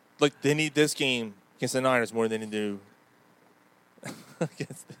 Yeah. Like, they need this game against the Niners more than they do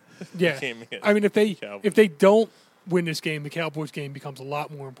against the game against I mean, if they don't win this game, the Cowboys game becomes a lot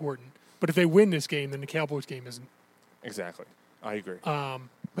more important. But if they win this game, then the Cowboys game isn't Exactly. I agree.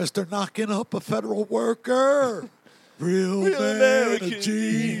 Mr. Knocking Up a Federal Worker. Real man of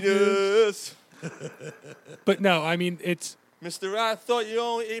genius. But no, I mean, it's... Mr. I thought you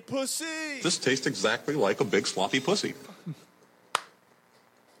only ate pussy. This tastes exactly like a big sloppy pussy.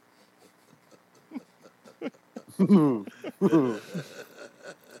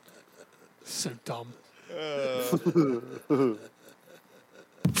 So dumb.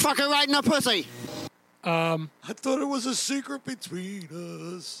 Fuck her right in the pussy. I thought it was a secret between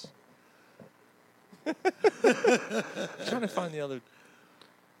us. Trying to find the other.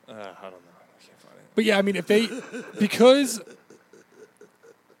 I don't know. I can't find it. But yeah, I mean, if they... Because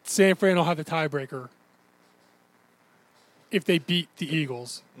San Fran will have the tiebreaker if they beat the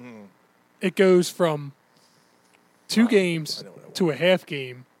Eagles. It goes from 2 games to a half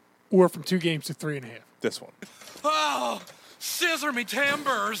game, or from 2 games to 3.5. This one. Oh, scissor me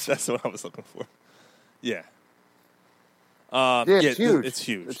timbers. That's what I was looking for. Yeah. It's huge. It's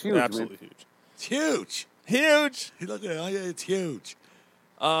huge. It's huge, Absolutely man. huge. It's huge. Huge. Look at it. It's huge.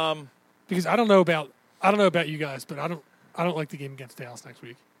 Because I don't know about you guys, but I don't like the game against Dallas next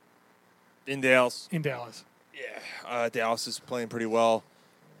week. In Dallas. In Dallas. Yeah. Dallas is playing pretty well.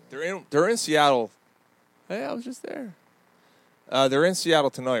 They're in Seattle. Hey, I was just there. They're in Seattle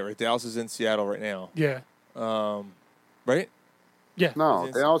tonight, right? Dallas is in Seattle right now. Yeah. Right? Yeah. No,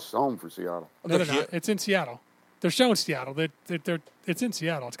 Dallas is home for Seattle. No, they're not. It's in Seattle. They're showing Seattle. It's in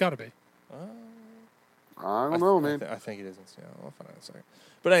Seattle. It's got to be. I don't know, man. I think it is in Seattle. I'll find out in a second.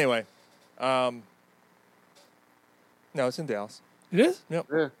 But anyway, no, it's in Dallas. It is? Yep.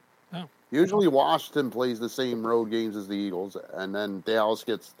 Yeah. Oh. Usually Washington plays the same road games as the Eagles, and then Dallas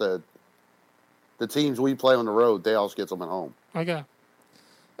gets the teams we play on the road. Dallas gets them at home. Okay.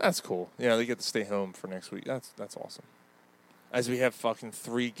 That's cool. Yeah, they get to stay home for next week. That's awesome. As we have fucking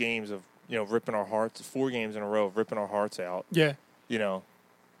 3 games of ripping our hearts, 4 games in a row of ripping our hearts out. Yeah.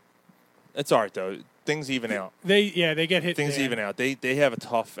 It's all right though. Things even out. They get hit. Things even out. They have a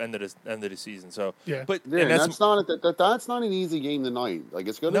tough end of the season. So yeah, but Yeah, and that's not an easy game tonight. Like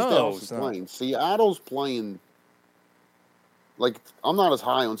as good as Dallas is playing, Seattle's playing. Like I'm not as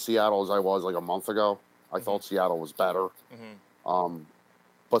high on Seattle as I was like a month ago. I thought Seattle was better.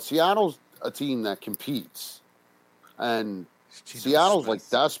 But Seattle's a team that competes, and Seattle's like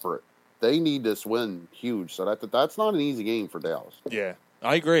desperate. They need this win huge. So that's not an easy game for Dallas. Yeah,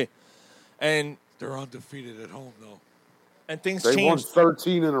 I agree. And they're undefeated at home, though. And things they won change.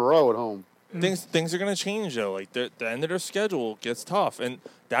 13 in a row at home. Things are going to change though. Like the end of their schedule gets tough, and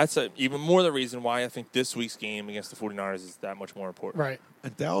that's even more the reason why I think this week's game against the 49ers is that much more important. Right.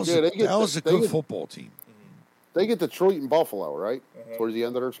 And Dallas is a good football team. They get Detroit and Buffalo, right? Towards the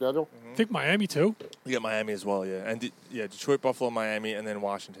end of their schedule. I think Miami too. You get Miami as well, yeah, and Detroit, Buffalo, Miami, and then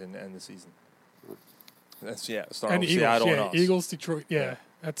Washington to end the season. That's starting with Seattle and us. Eagles, Detroit. Yeah,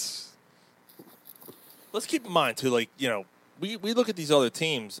 that's. Let's keep in mind too, like we look at these other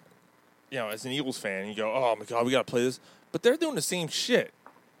teams, as an Eagles fan, and you go, oh my God, we got to play this, but they're doing the same shit.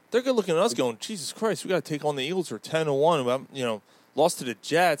 They're looking at us, going, Jesus Christ, we got to take on the Eagles who are 10-1. Lost to the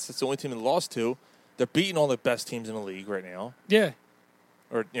Jets. That's the only team they lost to. They're beating all the best teams in the league right now. Yeah.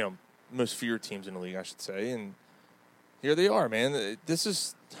 Or, most feared teams in the league, I should say. And here they are, man. This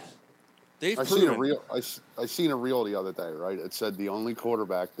is... They've proven... I seen a reel the other day, right? It said the only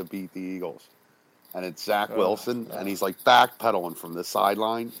quarterback to beat the Eagles. And it's Zach Wilson, and he's like backpedaling from the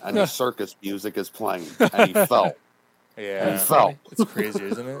sideline, and the circus music is playing, and he fell. Yeah. And he fell. It's crazy,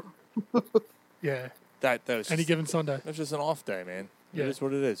 isn't it? Yeah. That was Any given Sunday. That's just an off day, man. Yeah. It is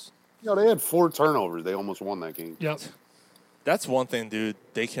what it is. They had 4 turnovers. They almost won that game. Yep. That's one thing, dude,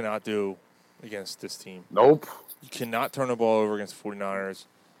 they cannot do against this team. Nope. You cannot turn the ball over against the 49ers.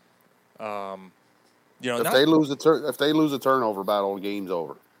 If they lose a turnover battle, the game's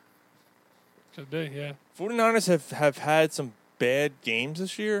over. Could be, yeah. 49ers have had some bad games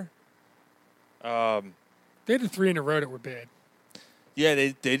this year. They had 3 in a row that were bad. Yeah,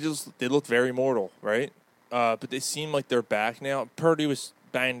 they looked very mortal, right? But they seem like they're back now. Purdy was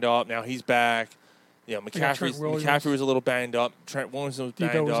banged up. Now he's back. McCaffrey was a little banged up. Trent Williams was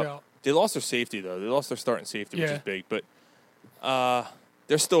banged up. Out. They lost their safety though. They lost their starting safety, which is big. But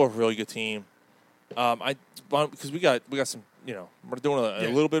they're still a really good team. Because we got some. We're doing a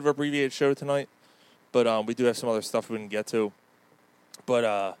little bit of an abbreviated show tonight, but we do have some other stuff we didn't get to.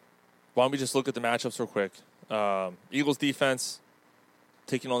 But why don't we just look at the matchups real quick? Eagles defense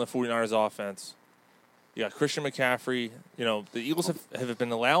taking on the 49ers offense. You got Christian McCaffrey. The Eagles have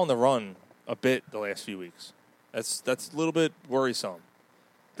been allowing the run a bit the last few weeks. That's a little bit worrisome.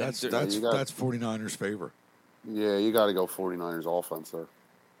 That's 49ers' favor. Yeah, you got to go 49ers offense there.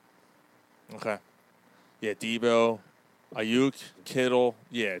 Okay. Yeah, Debo. Ayuk, Kittle.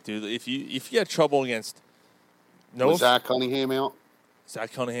 Yeah, dude. If you get trouble against Was Zach Cunningham out?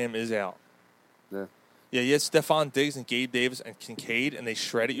 Zach Cunningham is out. Yeah. Yeah, you had Stephon Diggs and Gabe Davis and Kincaid, and they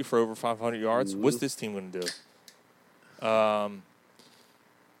shredded you for over 500 yards. What's this team going to do?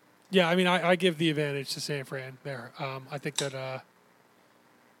 Yeah, I mean, I give the advantage to San Fran there. I think that,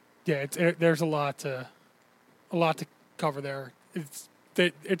 there's a lot to cover there. It's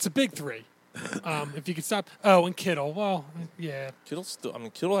a big three. If you could stop. Oh, and Kittle. Well, yeah.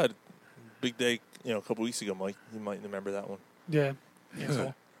 Kittle had a big day, a couple weeks ago, Mike. You might remember that one. Yeah.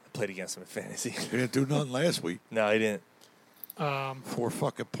 I played against him in fantasy. He didn't do nothing last week. No, he didn't. 4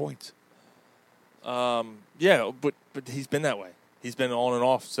 fucking points. Yeah, but he's been that way. He's been on and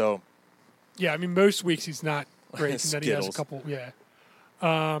off. So. Yeah, I mean, most weeks he's not great, and then he has a couple. Yeah.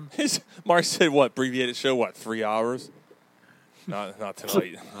 Mark said what? Abbreviated show? 3 hours? Not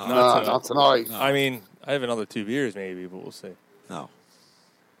tonight. Not tonight. I mean, I have another 2 beers maybe, but we'll see. No.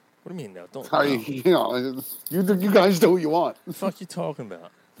 What do you mean no? Don't. You guys do what you want. What the fuck you talking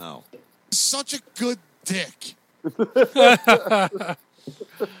about? No. Such a good dick.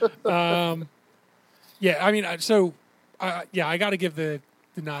 Yeah, I mean, I got to give the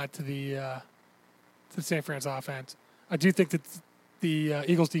nod to the San Fran's offense. I do think that the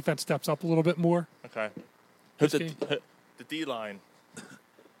Eagles defense steps up a little bit more. Okay. The D line.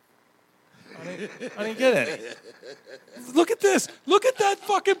 I didn't get any. Look at this. Look at that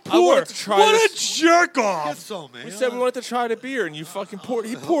fucking I pour. wanted to try What this. a jerk off. Get some, man. We said we wanted to try the beer, and you fucking poured.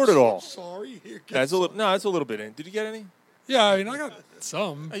 He poured it all. Sorry. Here, That's a little. No, that's a little bit in. Did you get any? Yeah, I mean, I got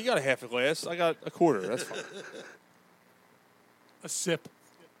some. Oh, you got a half a glass. I got a quarter. That's fine. A sip.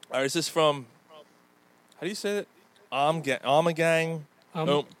 All right, is this from? How do you say it? Amagang.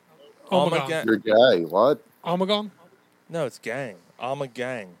 Amagang. You're gay. What? Amagang? No, it's gang.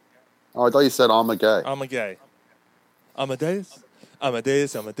 Amagang. Oh, I thought you said I'm a gay. I'm a gay. Amadeus.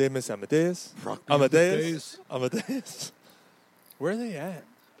 Amadeus. Amadeus. Amadeus. Rock me Amadeus. Amadeus. Where are they at?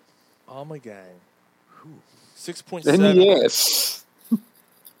 Amagang. 6.7. Yes.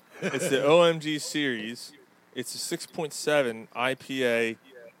 It's the OMG series. It's a 6.7 IPA.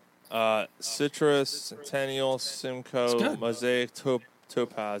 Citrus, Centennial, Simcoe, Mosaic,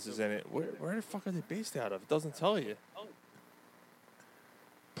 Topaz is in it. Where the fuck are they based out of? It doesn't tell you.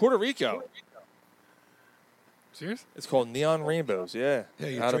 Puerto Rico. Serious? It's called Neon Rainbows. Yeah.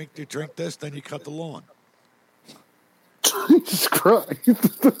 Yeah, you drink this, then you cut the lawn. Jesus Christ.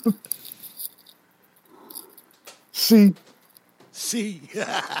 See.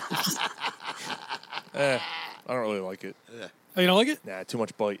 I don't really like it. Oh, you don't like it? Nah, too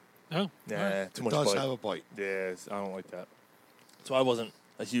much bite. No. Nah, Right. too much It does bite. have a bite. Yeah, I don't like that. So I wasn't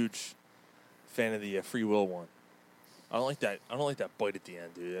a huge fan of the free will one. I don't like that. I don't like that bite at the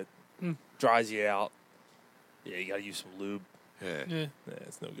end, dude. It dries you out. Yeah, you gotta use some lube. Yeah. Yeah. Yeah,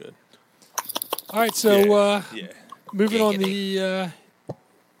 it's no good. All right, so Yeah. moving on the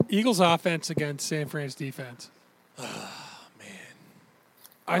Eagles offense against San Fran's defense.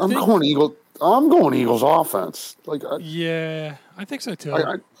 I'm going Eagles offense. Yeah, I think so too.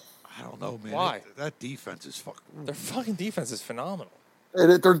 I don't know, man. Why? That defense is fucking. Their fucking defense is phenomenal.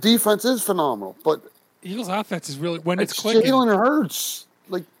 Their defense is phenomenal, but Eagles offense is really when it's it's clicking. Jalen Hurts.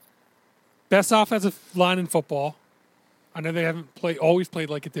 Best offensive line in football. I know they haven't always played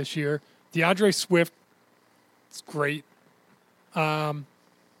like it this year. DeAndre Swift, it's great. You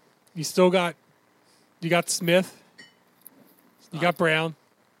got Smith. You got Brown.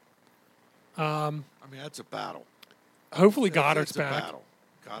 I mean, that's a battle. Hopefully It's Goddard's a back. battle.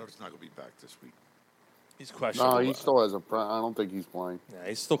 Goddard's not going to be back this week. He's questionable. No, he still has I don't think he's playing. Yeah,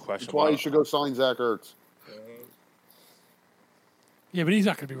 he's still That's questionable. why you should go sign Zach Ertz. Yeah, but he's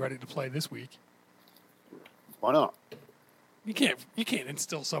not going to be ready to play this week. Why not? You can't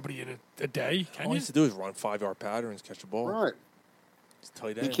instill somebody in a day, can All he you? has to do is run 5-yard patterns, catch a ball. Right. He's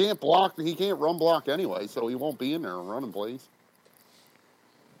tight He end. can't block. He can't run block anyway, so he won't be in there running plays.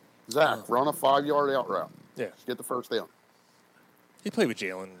 Zach, run a 5-yard out route. Yeah. Just get the first down. He played with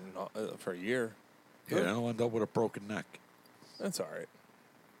Jalen for a year. Yeah, I'll end up with a broken neck. That's all right.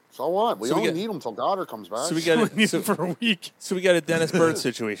 So what? We So we only get- need him until Goddard comes back. So we got Need him for a week. So we got a Dennis Bird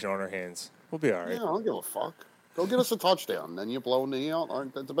situation on our hands. We'll be all right. Yeah, I don't give a fuck. Go get us a touchdown, then you blow knee out. All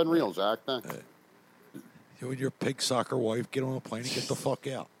right, that's been real, Zach. Thanks. You and your pig soccer wife get on a plane and get the fuck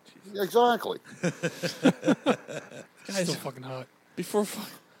out. Exactly. Guys, Still fucking hot. before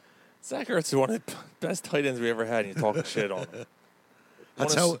Zach Ertz is one of the best tight ends we ever had, and you're talking shit on him.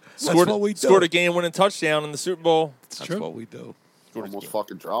 That's Scored what we do. Scored a game-winning touchdown in the Super Bowl. That's true. what we do. Almost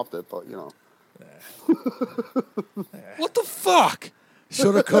fucking dropped it, but What the fuck?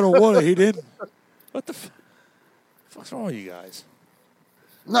 Shoulda, coulda, woulda. He didn't. What the What's wrong with you guys?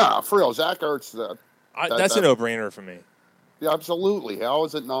 Nah, for real, Zach Ertz. That's a no-brainer for me. Yeah, absolutely. How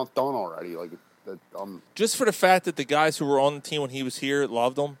is it not done already? Like, Just for the fact that the guys who were on the team when he was here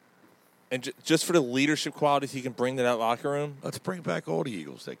loved him, and just for the leadership qualities he can bring to that locker room. Let's bring back all the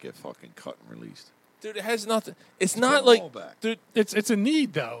Eagles that get fucking cut and released. Dude, it has nothing. It's not like, dude, it's a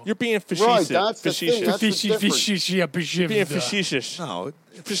need though. You're being facetious. Right, that's the thing. That's the difference. You're being facetious. No,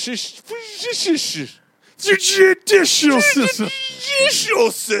 Facetious. Judicial system.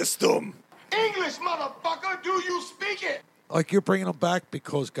 Judicial system. English, motherfucker, do you speak it? like you're bringing them back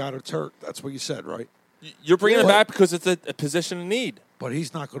because Goddard's hurt. That's what you said, right? You're bringing him back because it's a position of need. But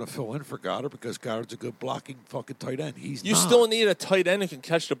he's not going to fill in for Goddard because Goddard's a good blocking fucking tight end. You still need a tight end who can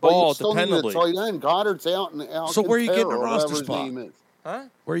catch the ball dependably. Need a tight end. Goddard's out and out. So where are you getting the roster spot? Huh?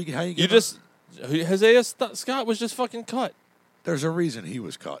 Where you? How you? You just Isaiah Scott was just fucking cut. There's a reason he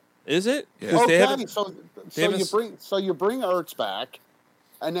was cut. Is it? Yeah. Okay, so you bring Ertz back,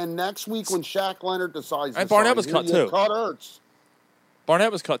 and then next week when Shaq Leonard decides, and Barnett was cut too. Cut Ertz.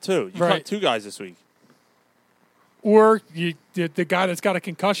 Barnett was cut too. You cut two guys this week. Or the guy that's got a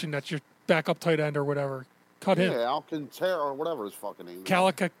concussion, that's your backup tight end or whatever. Cut him. Yeah, Alcantara or whatever his fucking name is.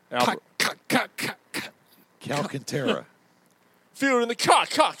 Calcantara. Field in the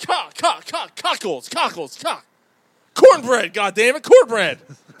cockles. Cornbread, goddammit, cornbread.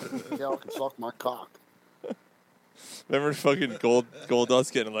 Cal can suck my cock. Remember fucking Gold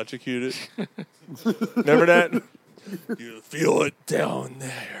Dust getting electrocuted? Remember that? You feel it down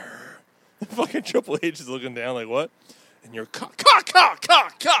there. Fucking Triple H is looking down like, what? And you're cockles.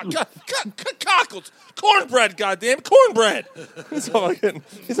 Cornbread, goddamn cornbread. He's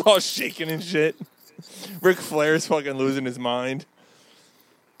all shaking and shit. Ric Flair's fucking losing his mind.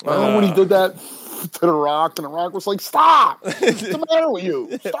 When he did that to The Rock, and The Rock was like, stop! What's the matter with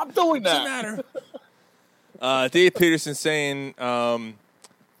you? Stop doing that. What's the matter? Dave Peterson saying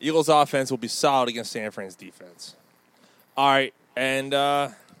Eagles offense will be solid against San Fran's defense. All right, and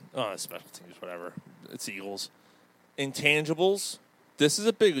special teams, whatever. It's Eagles. Intangibles. This is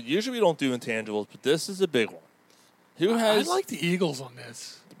a big one. Usually we don't do intangibles, but this is a big one. I like the Eagles on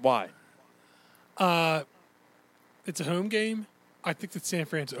this. Why? It's a home game. I think that San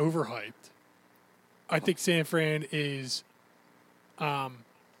Fran's overhyped. I think San Fran is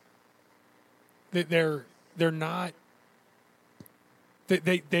they're not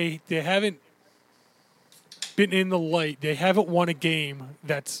they haven't been in the light. They haven't won a game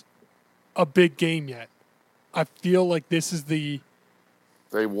that's a big game yet. I feel like this is they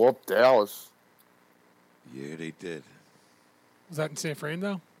whooped Dallas. Yeah, they did. Was that in San Fran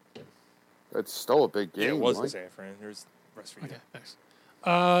though? It's still a big game. Yeah, it was in San Fran. There's rest for you. Okay, thanks.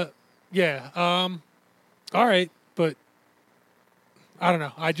 All right, but I don't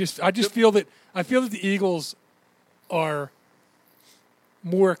know. I just feel that the Eagles are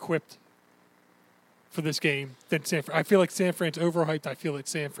more equipped for this game than San Fran. I feel like San Fran's overhyped. I feel like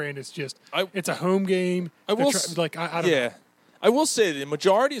San Fran is just it's a home game. I don't know. I will say the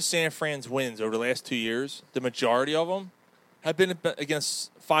majority of San Fran's wins over the last 2 years, the majority of them have been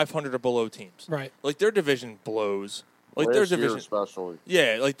against 500 or below teams. Right. Like their division blows. Like Last their year division, especially.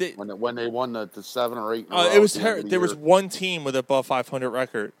 Yeah, like when they won the 7 or 8. It was there was one team with above 500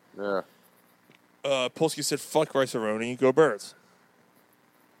 record. Yeah. Polsky said, "Fuck Rice-A-Roni, go Birds."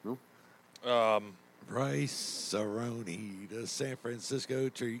 Nope. Rice-A-Roni, the San Francisco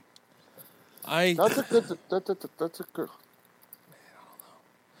treat. That's a good. That's a good.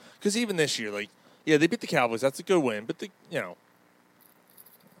 Because even this year, they beat the Cowboys. That's a good win. But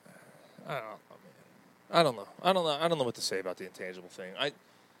I don't know. I don't know what to say about the intangible thing.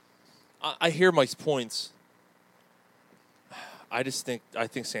 I hear Mike's points. I think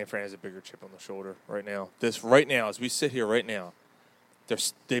San Fran has a bigger chip on the shoulder right now. As we sit here right now,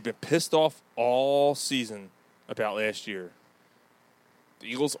 they've been pissed off all season about last year. The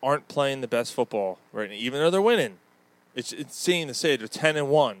Eagles aren't playing the best football right now, even though they're winning. It's insane to say they're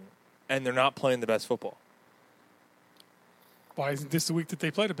 10-1 and they're not playing the best football. Why isn't this the week that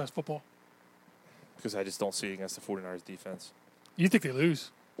they play the best football? Because I just don't see it against the 49ers defense. You think they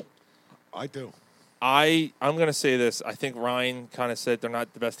lose? I do. I'm going to say this. I think Ryan kind of said they're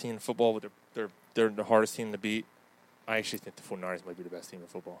not the best team in football, but they're the hardest team to beat. I actually think the 49ers might be the best team in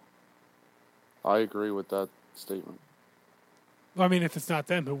football. I agree with that statement. Well, I mean, if it's not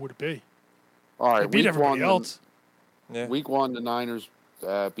them, who would it be? All right, they beat everybody else. Week 1, the Niners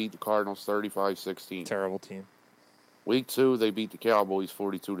beat the Cardinals 35-16. Terrible team. Week 2, they beat the Cowboys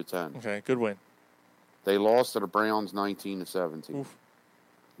 42-10. Okay, good win. They lost to the Browns 19-17. Oof.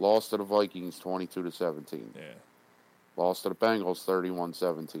 Lost to the Vikings 22-17. Yeah. Lost to the Bengals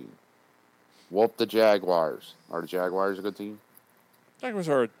 31-17. Whoop the Jaguars. Are the Jaguars a good team? Jaguars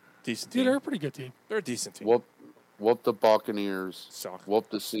are a decent team. Yeah, they're a pretty good team. They're a decent team. Whoop the Buccaneers. Suck. Whoop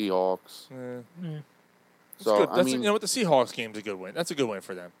the Seahawks. That's So good. I mean, You know what? The Seahawks game's a good win. That's a good win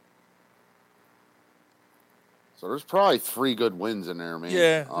for them. so there's probably 3 good wins in there, man.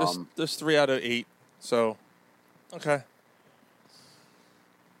 Yeah, there's 3 out of 8. So, okay.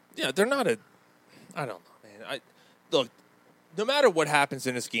 Yeah, they're not a. I don't know, man. Look. No matter what happens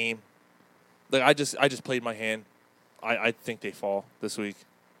in this game, like I just played my hand. I think they fall this week.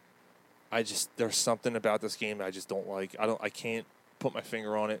 There's something about this game that I just don't like. I can't put my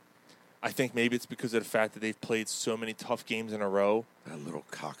finger on it. I think maybe it's because of the fact that they've played so many tough games in a row. That little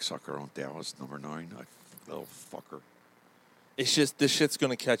cocksucker on Dallas, number 9. Little fucker. It's just this shit's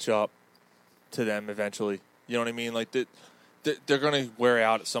gonna catch up to them eventually. You know what I mean? Like they're gonna wear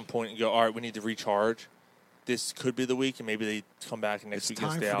out at some point and go, all right, we need to recharge. This could be the week, and maybe they come back next week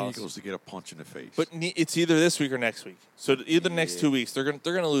against Dallas. It's time for the Eagles to get a punch in the face. But it's either this week or next week. So either the next 2 weeks, they're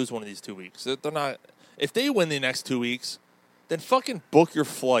gonna lose one of these 2 weeks. They're not. If they win the next 2 weeks, then fucking book your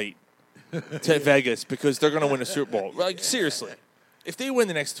flight to Vegas because they're gonna win a Super Bowl. Like seriously, if they win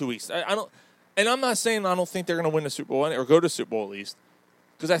the next 2 weeks, I don't. And I'm not saying I don't think they're gonna win the Super Bowl or go to Super Bowl at least,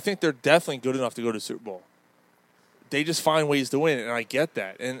 because I think they're definitely good enough to go to Super Bowl. They just find ways to win, and I get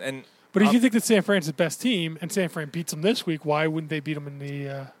that. But if you think that San Fran's the best team and San Fran beats them this week, why wouldn't they beat them in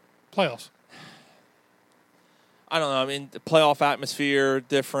the playoffs? I don't know. I mean, the playoff atmosphere,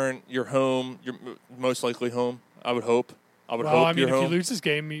 different. You're home. You're most likely home, I would hope. I mean, if you're home. you lose this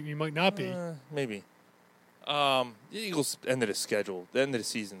game, you might not be. Maybe. The Eagles' end of the schedule, the end of the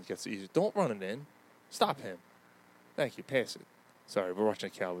season gets easier. Don't run it in. Stop him. Thank you. Pass it. Sorry, we're watching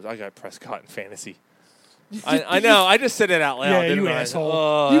the Cowboys. I got Prescott in fantasy. I know. I just said it out loud. Yeah, didn't you I? asshole.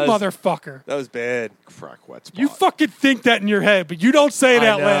 Oh, you motherfucker. That was bad. Crack wet spot. You fucking think that in your head, but you don't say it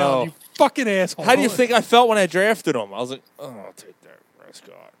out loud. You fucking asshole. How do you think I felt when I drafted him? I was like, oh, I'll take that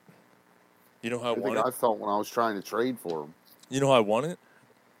Prescott. You know how I won it? I felt when I was trying to trade for him. You know how I won it?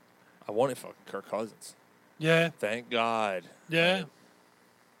 I wanted fucking Kirk Cousins. Yeah. Thank God. Yeah.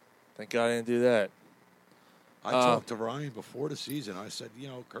 Thank God I didn't do that. I talked to Ryan before the season. I said,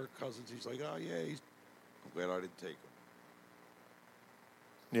 Kirk Cousins. He's like, oh, yeah, I'm glad I didn't take him.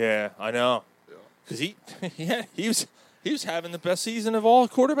 Yeah, I know. Because he was having the best season of all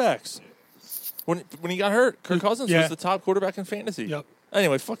quarterbacks. When he got hurt, Kirk Cousins was the top quarterback in fantasy. Yep.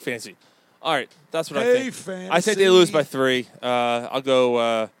 Anyway, fuck fantasy. All right, that's what I think. Fantasy. I think they lose by 3. I'll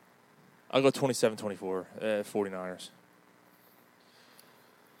go 27-24, 49ers.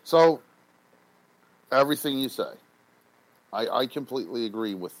 So, everything you say, I completely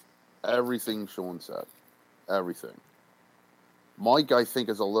agree with everything Sean said. Everything. Mike, I think,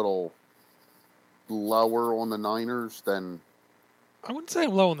 is a little lower on the Niners than... I wouldn't say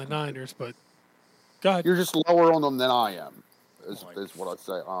I'm low on the Niners, but go ahead. You're just lower on them than I am, is what I'd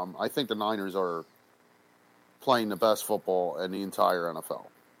say. I think the Niners are playing the best football in the entire NFL.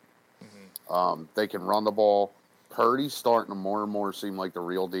 Mm-hmm. They can run the ball. Purdy's starting to more and more seem like the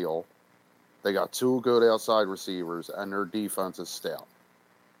real deal. They got 2 good outside receivers, and their defense is stout.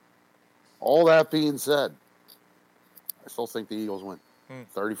 All that being said, I still think the Eagles win.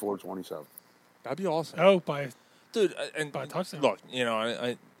 34-27. That'd be awesome. Oh, by a touchdown. Look,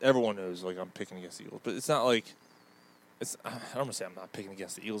 everyone knows like I'm picking against the Eagles, but it's not like I don't want to say I'm not picking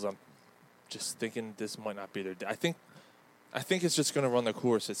against the Eagles. I'm just thinking this might not be their day. I think it's just going to run their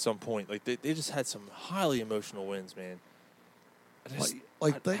course at some point. Like they just had some highly emotional wins, man.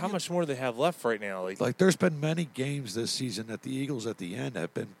 How much more do they have left right now? Like there's been many games this season that the Eagles at the end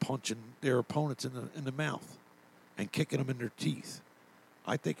have been punching their opponents in the mouth and kicking them in their teeth.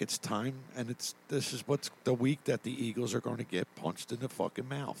 I think it's time, and this is what's the week that the Eagles are going to get punched in the fucking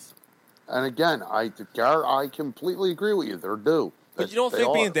mouth. And again, I completely agree with you. They're due. But you don't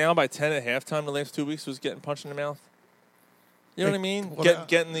think being down by 10 at halftime the last 2 weeks was getting punched in the mouth? You know what I mean?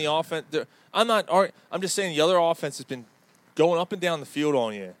 Getting the offense. I'm just saying the other offense has been going up and down the field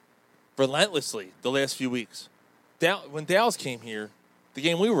on you relentlessly the last few weeks. When Dallas came here, the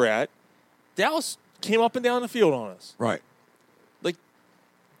game we were at, Dallas came up and down the field on us. Right. Like,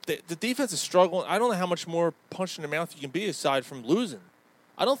 the defense is struggling. I don't know how much more punch in the mouth you can be aside from losing.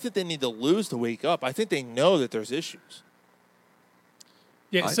 I don't think they need to lose to wake up. I think they know that there's issues.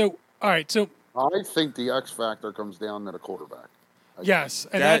 Yeah, all right, so... I think the X factor comes down to the quarterback. Yes,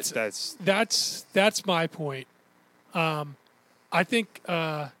 and that's my point. I think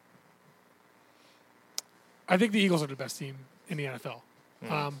the Eagles are the best team in the NFL.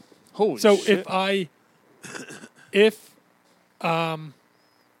 Holy so shit. If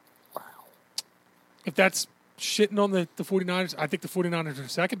that's shitting on the 49ers, I think the 49ers are the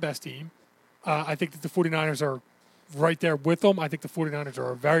second best team. I think that the 49ers are right there with them. I think the 49ers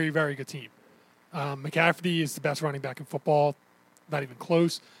are a very, very good team. McCaffrey is the best running back in football, not even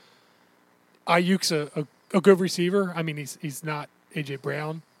close. Ayuk's a good receiver. I mean, he's not A.J.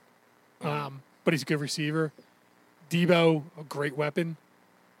 Brown, but he's a good receiver. Debo, a great weapon.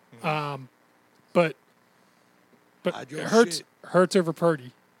 But Hurts over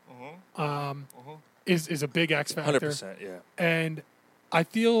Purdy is a big X factor. 100%, yeah. And I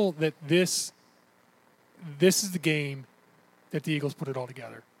feel that this is the game that the Eagles put it all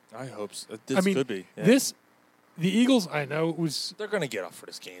together. I hope so. This could be. Yeah. The Eagles, I know it was. They're going to get up for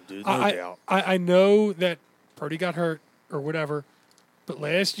this game, dude. No doubt. I know that Purdy got hurt or whatever, but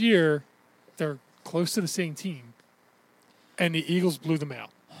last year they're close to the same team, and the Eagles blew them out.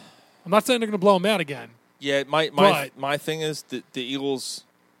 I'm not saying they're going to blow them out again. Yeah, my thing is that the Eagles.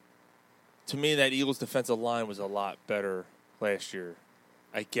 To me, that Eagles defensive line was a lot better last year.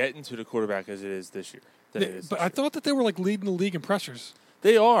 I get into the quarterback as it is this year. But I thought that they were like leading the league in pressures.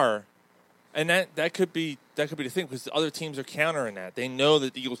 They are, and that could be the thing because the other teams are countering that. They know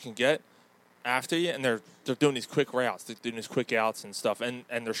that the Eagles can get after you, and they're doing these quick routes, they're doing these quick outs and stuff, and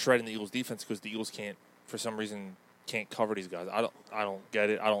they're shredding the Eagles defense because the Eagles can't, for some reason, can't cover these guys. I don't get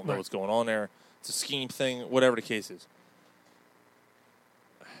it. I don't know what's going on there. It's a scheme thing, whatever the case is.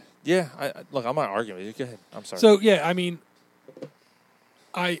 Yeah, look, I'm not arguing with you. Go ahead. I'm sorry. So yeah, I mean,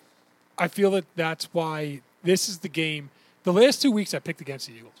 I feel that that's why this is the game. The last 2 weeks I picked against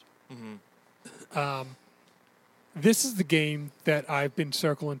the Eagles. Mm-hmm. This is the game that I've been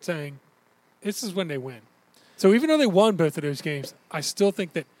circling saying, this is when they win. So even though they won both of those games, I still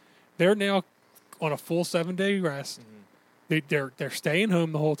think that they're now on a full 7-day rest. Mm-hmm. They're staying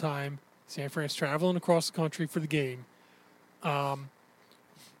home the whole time. San Fran's traveling across the country for the game. I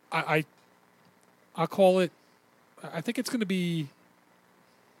call it. I think it's going to be.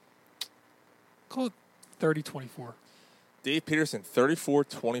 Call it 30-24. Dave Peterson,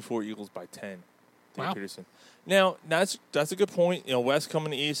 34-24 Eagles by 10. Dave Wow. Peterson. Now that's a good point. You know, West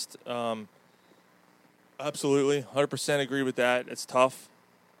coming east. Absolutely, 100% agree with that. It's tough.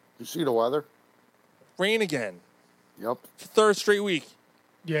 You see the weather? Rain again. Yep. Third straight week.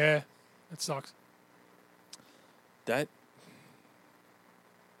 Yeah, it sucks. I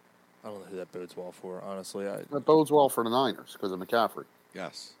don't know who that bodes well for, honestly. That bodes well for the Niners because of McCaffrey.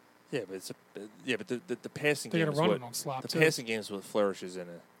 Yes. Yeah, but the passing They game gotta is run what it on slop, the too. passing game is what flourishes in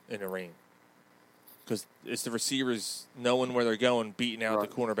the rain because it's the receivers knowing where they're going, beating out the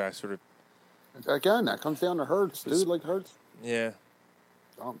cornerbacks. Sort of. Again, that comes down to Hurts, dude. Like Hurts. Yeah.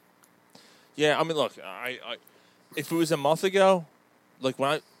 Yeah, I mean, look, I if it was a month ago, like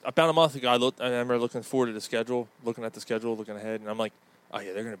about a month ago, I remember looking forward to the schedule, looking at the schedule, looking ahead, and I'm like, oh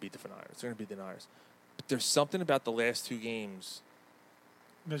yeah, they're going to beat the Niners. They're going to beat the Niners. But there's something about the last two games.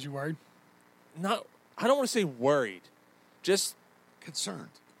 As you worried? I don't want to say worried, just concerned.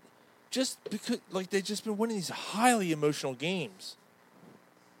 Just because, like, they've just been winning these highly emotional games.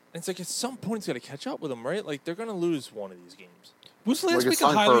 And it's like at some point it's got to catch up with them, right? Like they're going to lose one of these games. Was last week a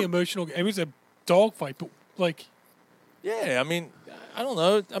highly emotional game? It was a dogfight, but like. Yeah, I mean, I don't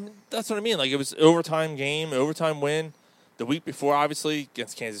know. I mean, that's what I mean. Like it was overtime game, overtime win. The week before, obviously,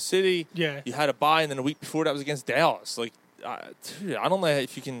 against Kansas City. Yeah. You had a bye, and then the week before that was against Dallas. Like, dude, I don't know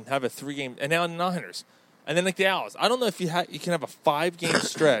if you can have a 3-game, and now the Niners, and then like Dallas. I don't know if you can have a 5-game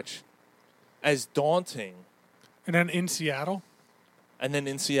stretch as daunting. And then in Seattle. And then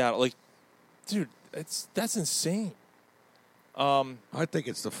in Seattle, like, dude, that's insane. I think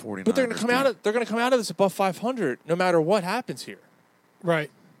it's the 49ers. But they're going to come out of this above 500 no matter what happens here.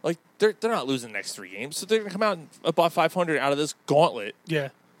 Right. Like they're not losing the next 3 games, so they're going to come out above 500 out of this gauntlet. Yeah.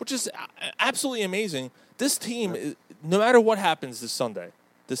 Which is absolutely amazing. This team, no matter what happens this Sunday,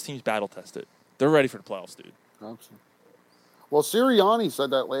 this team's battle tested. They're ready for the playoffs, dude. Absolutely. Well, Sirianni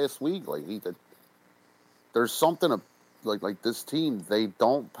said that last week. Like there's something like this team. They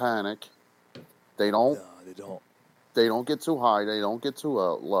don't panic. They don't. No, they don't. They don't get too high. They don't get too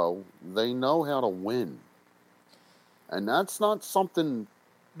low. They know how to win, and that's not something.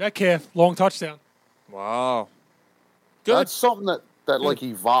 Metcalf, long touchdown. Wow. Good. That's something that like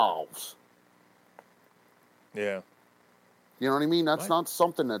evolves. Yeah. You know what I mean? That's not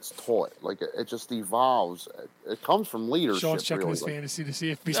something that's taught. Like it just evolves. It comes from leadership. Sean's checking really. his fantasy to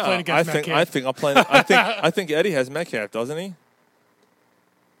see if he's playing against Metcalf. I think I'm playing. I think Eddie has Metcalf, doesn't he?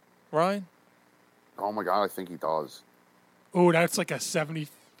 Ryan? Oh my God, I think he does. Oh, that's like a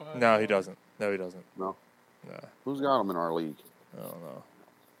 75. No, he doesn't. No. No. No. Who's got him in our league? I don't know.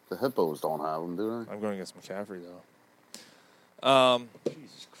 The Hippos don't have him, do they? I'm going against McCaffrey though.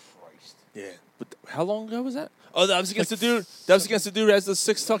 Jesus Christ. Yeah, but how long ago was that? Oh, that was against the dude. That was against the dude who has the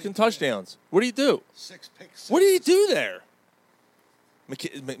 6 fucking touchdowns. What do you do? 6 picks. What do you do there?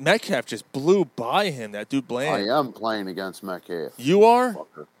 Metcalf just blew by him. That dude Bland. I am playing against Metcalf. You are?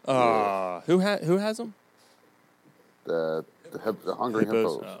 Yeah. Who has him? The Hungry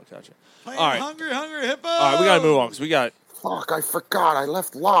Hippos. Oh, gotcha. Playing All right. Hungry Hippo. All right, we got to move on because we got. Fuck, I forgot. I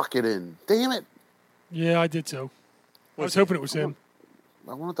left Lockett in. Damn it. Yeah, I did too. I was hoping it was him.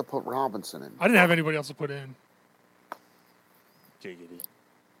 I wanted to put Robinson in. I didn't have anybody else to put in. Giggity.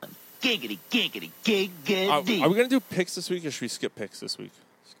 Giggity, giggity, giggity. Are we going to do picks this week or should we skip picks this week?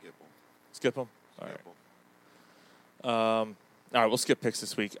 Skip them? All right. All right, we'll skip picks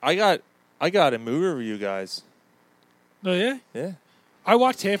this week. I got a movie review, guys. Oh, yeah? Yeah. I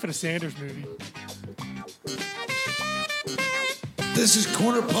watched half of the Sanders movie. This is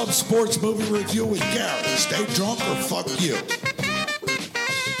Corner Pub Sports Movie Review with Gary. Stay drunk or fuck you.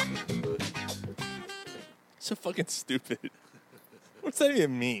 So fucking stupid. What's that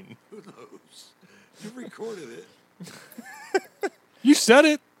even mean? Who knows? You recorded it. You said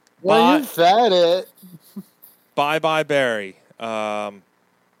it. Well, you said it. Bye Bye Barry on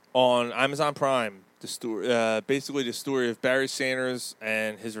Amazon Prime. The story, basically the story of Barry Sanders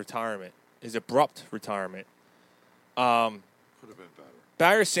and his retirement, his abrupt retirement. Could have been better.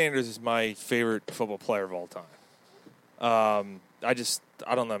 Barry Sanders is my favorite football player of all time. I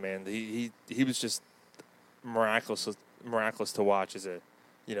don't know, man. He was just miraculous to watch as a,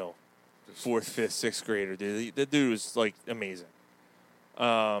 4th, 5th, 6th grader. Dude, the dude was like amazing.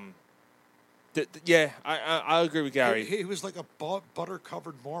 Yeah, I agree with Gary. He was like a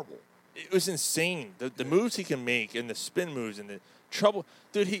butter-covered marble. It was insane. The moves he can make and the spin moves and the trouble.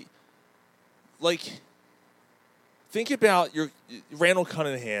 Dude, think about your Randall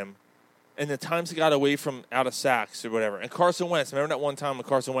Cunningham and the times he got away from out of sacks or whatever. And Carson Wentz. Remember that one time when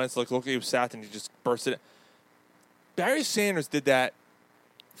Carson Wentz looked he was sacked and he just bursted it? Barry Sanders did that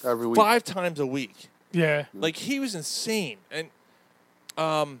every week. 5 times a week. Yeah. Like, he was insane. And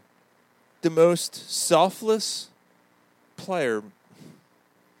the most selfless player.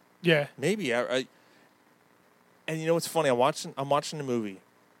 Yeah. Maybe. And you know what's funny? I'm watching the movie.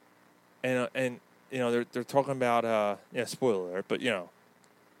 And they're talking about spoiler alert, but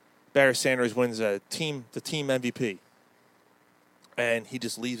Barry Sanders wins the team MVP. And he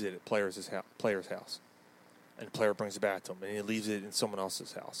just leaves it at player's house. And the player brings it back to him, and he leaves it in someone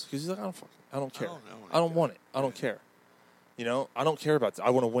else's house. Because he's like, I don't care. I don't want it. I don't care. I don't care about this. I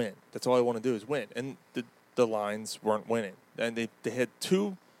want to win. That's all I want to do is win. And the Lions weren't winning. And they had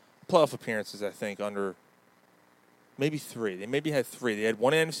 2 playoff appearances, I think, under maybe 3. They maybe had 3. They had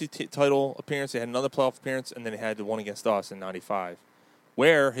one NFC title appearance. They had another playoff appearance, and then they had the one against us in '95,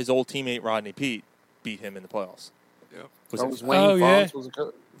 where his old teammate Rodney Peete beat him in the playoffs. Yep. Was Wayne Fontes was a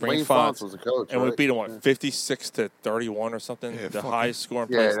coach. Wayne Fontes was a coach, and we right? beat him 56-31 or something. Yeah, the highest scoring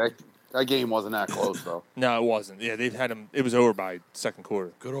place. Yeah, that game wasn't that close though. No, it wasn't. Yeah, they'd had him. It was over by second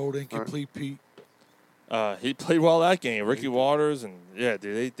quarter. Good old incomplete Pete. He played well that game. Ricky Waters and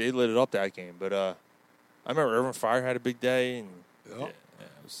dude, they lit it up that game. But I remember Irvin Fire had a big day and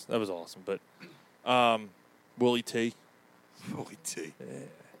that was awesome. But Willie T. Yeah.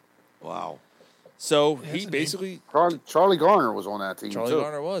 Wow. So he basically Charlie Garner was on that team Charlie too.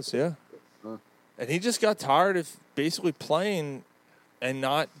 Garner was, yeah. And he just got tired of basically playing and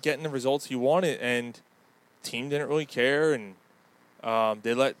not getting the results he wanted, and the team didn't really care, and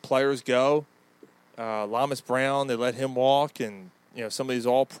they let players go. Lamas Brown, they let him walk, and some of these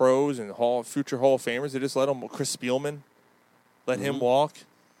all pros and future Hall of Famers, they just let him. Chris Spielman let him walk.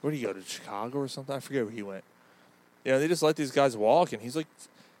 Where did he go, to Chicago or something? I forget where he went. They just let these guys walk, and he's like.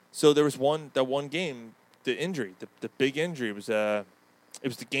 So there was that one game, the injury, the big injury was it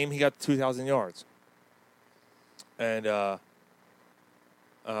was the game he got 2,000 yards, and it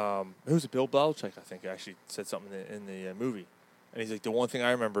was Bill Belichick, I think, actually said something in the movie, and he's like, the one thing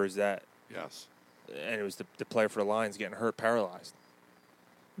I remember is that yes, and it was the player for the Lions getting hurt, paralyzed.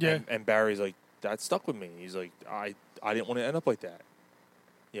 Yeah, and Barry's like, that stuck with me. He's like, I didn't want to end up like that.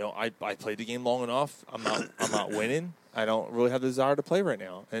 I played the game long enough. I'm not winning. I don't really have the desire to play right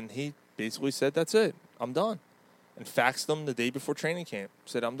now. And he basically said, that's it. I'm done. And faxed them the day before training camp.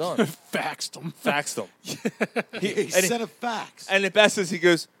 Said, I'm done. Faxed them. He sent a fax. And the best is he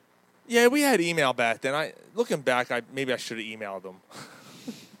goes, yeah, we had email back then. Looking back, maybe I should have emailed them.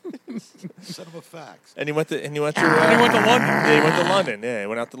 Sent him a fax. And he went to London. He went to London. Yeah, he went to London. Yeah, he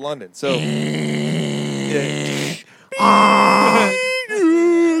went out to London. So yeah.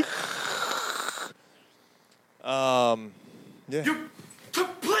 Yeah. You're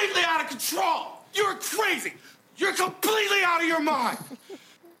completely out of control. You're crazy. You're completely out of your mind.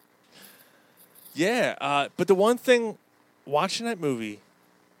 Yeah, but the one thing, watching that movie,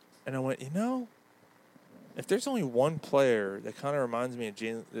 and I went, if there's only one player that kind of reminds me of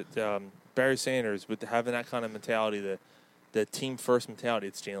Barry Sanders with having that kind of mentality, the team first mentality,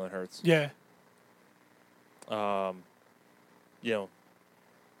 it's Jalen Hurts. Yeah. I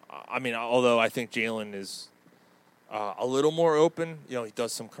mean, although I think Jalen is a little more open, he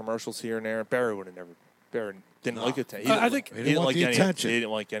does some commercials here and there. Barry didn't like it. He didn't like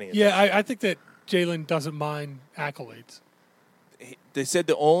any of it. Yeah, I think that Jalen doesn't mind accolades. They said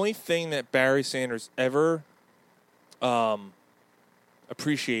the only thing that Barry Sanders ever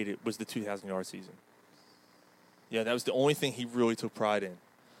appreciated was the 2,000-yard season. Yeah, that was the only thing he really took pride in.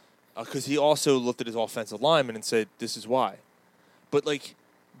 Because he also looked at his offensive lineman and said, this is why. But,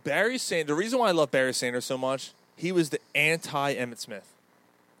 Barry Sanders, the reason why I love Barry Sanders so much, he was the anti-Emmitt Smith.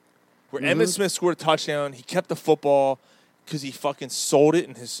 Where Emmitt Smith scored a touchdown, he kept the football because he fucking sold it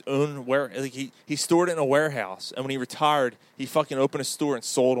in his own he stored it in a warehouse. And when he retired, he fucking opened a store and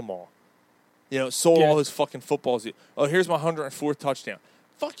sold them all. Sold all his fucking footballs. Oh, here's my 104th touchdown.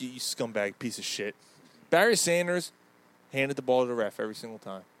 Fuck you, you scumbag piece of shit. Barry Sanders handed the ball to the ref every single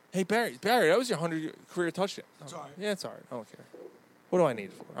time. Hey, Barry, that was your 100 career touchdown. It's all right. Yeah, it's all right. I don't care. What do I need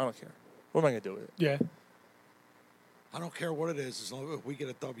it for? I don't care. What am I going to do with it? Yeah. I don't care what it is as long as we get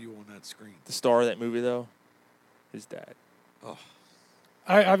a W on that screen. The star of that movie, though, his dad. Oh.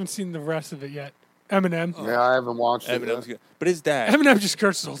 I haven't seen the rest of it yet. Eminem. Oh. Yeah, I haven't watched it Eminem's yet. good. But his dad. Eminem just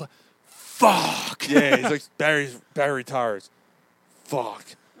curses all the time. Fuck. Yeah, he's like, Barry retires.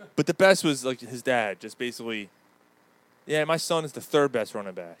 Fuck. But the best was, his dad just basically, yeah, my son is the third best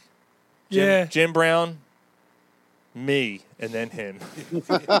running back. Jim Brown, me, and then him.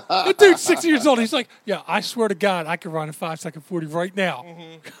 That dude's 60 years old. He's like, yeah, I swear to God, I could run a 5-second 40 right now.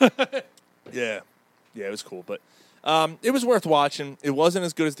 Yeah, it was cool, but it was worth watching. It wasn't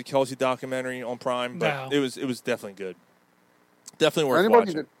as good as the Kelsey documentary on Prime, but it was definitely good. Definitely worth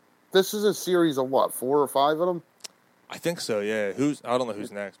watching. This is a series of what, 4 or 5 of them? I think so. Yeah. I don't know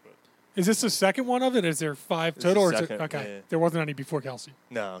who's next, but is this the second one of it? Is there 5 total? Or second, okay, yeah. There wasn't any before Kelsey.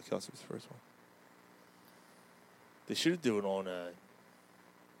 No, Kelsey was the first one. They should do it on.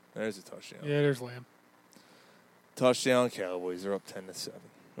 There's a touchdown. Yeah, there's Lamb. Touchdown Cowboys. They're up 10-7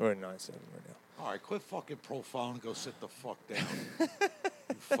 or 9-7 right now. All right, quit fucking profiling and go sit the fuck down.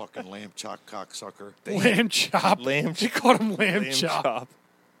 You fucking lamb chop cocksucker. Lamb chop. They called him lamb chop.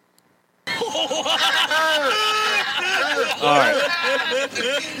 All right.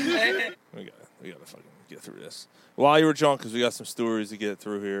 We gotta fucking get through this. While you were drunk, because we got some stories to get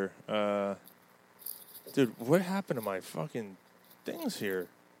through here. Dude, what happened to my fucking things here?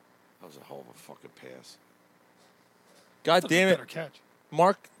 That was a hell of a fucking pass. God damn it. Better catch.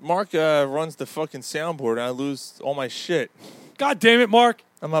 Mark runs the fucking soundboard, and I lose all my shit. God damn it, Mark.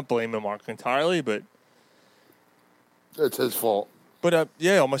 I'm not blaming Mark entirely, but It's his fault. But,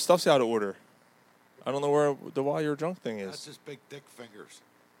 yeah, all my stuff's out of order. I don't know where the While You're Drunk thing is. That's just big dick fingers.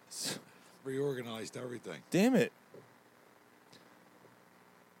 Reorganized everything. Damn it.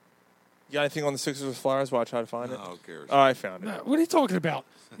 You got anything on the Sixers or Flyers while I try to find it? No, who cares? Oh, I found it. No, what are you talking about?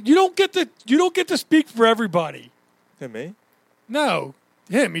 You don't get to speak for everybody. Hey, me? No.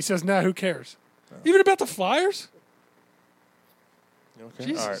 Him. He says, nah, who cares? Even about the Flyers? Okay.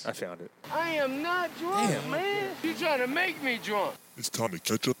 Jesus. All right, I found it. I am not drunk, man. You're trying to make me drunk. It's time to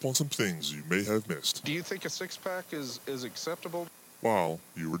catch up on some things you may have missed. Do you think a six-pack is acceptable? While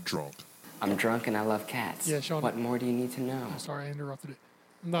you were drunk. I'm drunk and I love cats. Yeah, Sean. What more do you need to know? Oh, sorry, I interrupted it.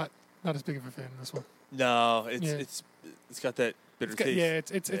 I'm not as big of a fan of this one. No, it's got that bitter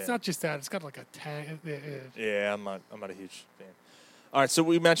taste. It's not just that. It's got like a tang. Yeah, I'm not a huge fan. All right, so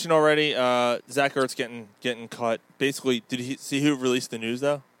we mentioned already Zach Ertz getting cut. Basically, did he see who released the news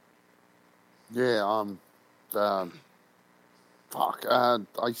though? Yeah,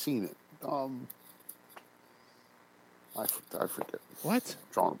 I seen it. I forget. What?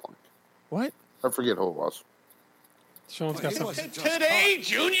 Drawing a blank. What? I forget who it was. Sean's got something. Today,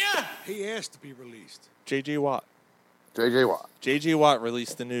 Junior? He asked to be released. J.J. Watt. J.J. Watt. J.J. Watt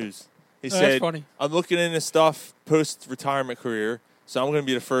released the news. He That's said, funny. I'm looking into stuff post-retirement career, so I'm going to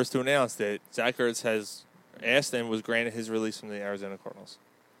be the first to announce that Zach Ertz has asked and was granted his release from the Arizona Cardinals.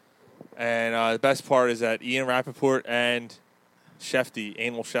 And the best part is that Ian Rappaport and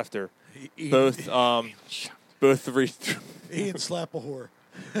Anal Schefter, both Ian slap a whore.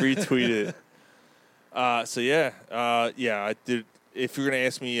 retweeted it. So yeah, I did. If you're gonna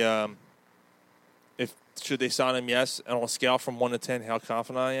ask me, if should they sign him? Yes. And on a scale from 1 to 10, how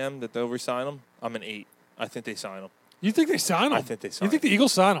confident I am that they'll re-sign him, I'm an 8. I think they sign him. You think they sign him? I think they sign You think the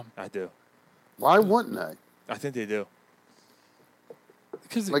Eagles sign him? I do. Why wouldn't they? I think they do.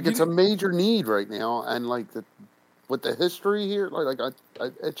 Like it's a major need right now, and like with the history here,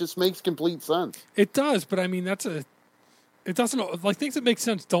 it just makes complete sense. It does, but I mean it doesn't like things that make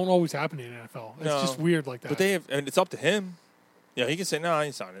sense don't always happen in the NFL. It's just weird like that. But and it's up to him. Yeah, he can say no, I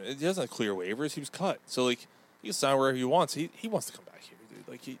ain't signing it. He doesn't have clear waivers. He was cut, so like he can sign wherever he wants. He wants to come back here, dude.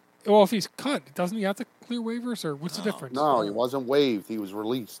 Like well, if he's cut, doesn't he have to clear waivers, or what's the difference? No, he wasn't waived. He was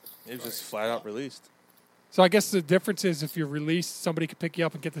released. He was just flat out released. So I guess the difference is if you're released, somebody can pick you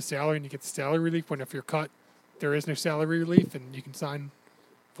up and get the salary, and you get the salary relief. When if you're cut, there is no salary relief, and you can sign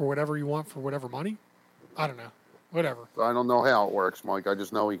for whatever you want for whatever money. I don't know. Whatever. I don't know how it works, Mike. I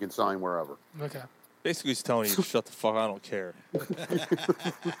just know he can sign wherever. Okay. Basically, he's telling you, shut the fuck. I don't care.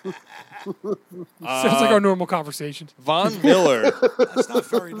 Sounds like our normal conversations. Von Miller. That's not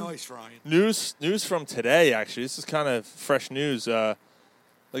very nice, Ryan. News from today. Actually, this is kind of fresh news. Like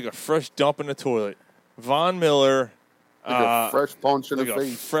a fresh dump in the toilet. Von Miller. Like a fresh punch in the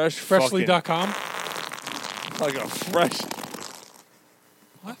face. Freshly.com. Like a fresh.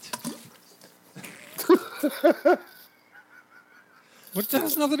 What? What that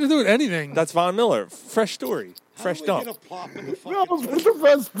has nothing to do with anything. That's Von Miller. Fresh story. Fresh dump. No, the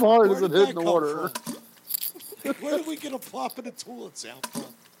best part is it hitting the water. Where did we get a plop in the toilet sound from?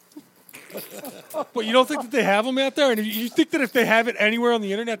 But you don't think that they have them out there? And you think that if they have it anywhere on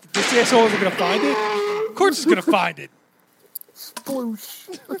the internet, that this asshole isn't going to find it? Of course he's going to find it.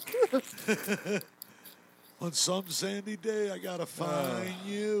 Sploosh. On some sandy day, I got to find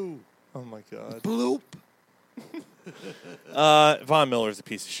you. Oh, my God. Bloop. Von Miller's a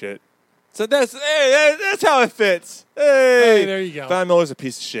piece of shit. So that's how it fits. Hey, there you go. Von Miller's a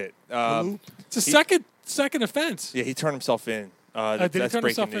piece of shit. It's a second offense. Yeah, he turned himself in. Did he That's turn breaking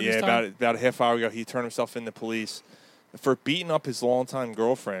himself in news. this Yeah, time? about a half hour ago, he turned himself in to police for beating up his longtime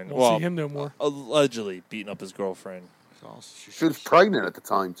girlfriend. Won't see him no more. Allegedly beating up his girlfriend. She was pregnant at the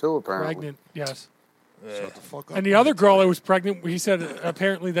time too. Apparently, Pregnant, yes. Shut the fuck up. And the other girl that was pregnant, he said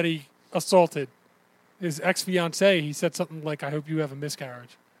apparently that he assaulted his ex-fiancée. He said something like, I hope you have a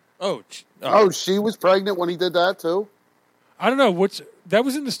miscarriage. Oh, she was pregnant when he did that too. I don't know that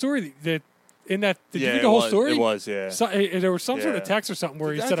was in the story that in that. Did you read the whole story? It was, yeah. So, there was some sort of Yeah. text or something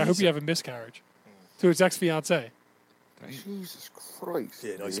where he said, "I hope you have a miscarriage," to his ex-fiancée. Jesus Christ!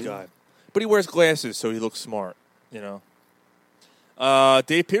 Yeah, nice guy. But he wears glasses, so he looks smart. You know.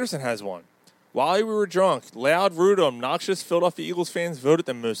 Dave Peterson has one. While we were drunk, loud, rude, obnoxious Philadelphia Eagles fans voted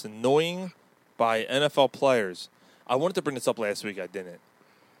the most annoying by NFL players. I wanted to bring this up last week. I didn't.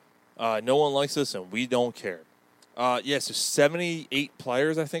 No one likes this, and we don't care. So 78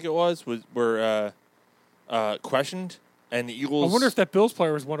 players, I think it was, were questioned, and the Eagles. I wonder if that Bills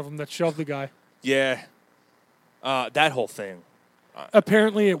player was one of them that shoved the guy. Yeah. That whole thing.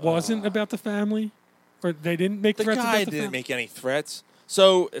 Apparently, it wasn't about the family, or they didn't make The threats guy about the didn't family. make any threats.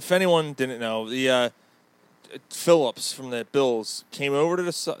 So, if anyone didn't know, the Phillips from the Bills came over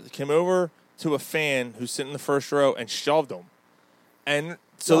to a fan who's sitting in the first row and shoved him. And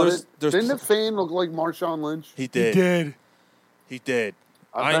so didn't the fan look like Marshawn Lynch? He did. He did.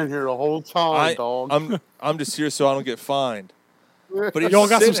 I've been here the whole time, dog. I'm just here so I don't get fined. But he Y'all was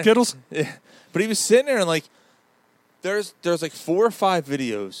got some sitting- Skittles? Yeah. But he was sitting there and like, there's like 4 or 5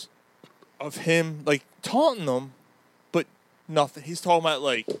 videos of him like taunting them, but nothing. He's talking about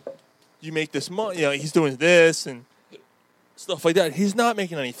like, you make this money. You know, he's doing this and stuff like that. He's not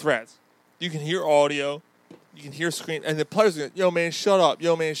making any threats. You can hear audio, you can hear screen, and the players go, "Yo man, shut up!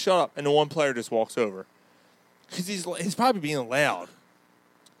 Yo man, shut up!" And the one player just walks over because he's probably being loud,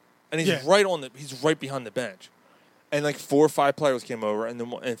 and he's he's right behind the bench, and like 4 or 5 players came over,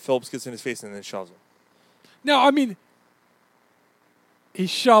 and Phillips gets in his face and then shoves him. No, I mean, he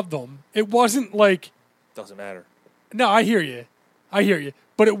shoved them. It wasn't like. Doesn't matter. No, I hear you.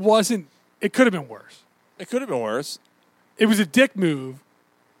 But it wasn't. It could have been worse. It could have been worse. It was a dick move.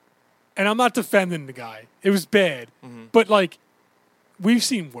 And I'm not defending the guy. It was bad. Mm-hmm. But, like, we've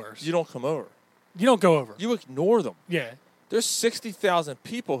seen worse. You don't come over. You don't go over. You ignore them. Yeah. There's 60,000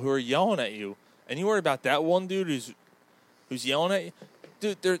 people who are yelling at you, and you worry about that one dude who's yelling at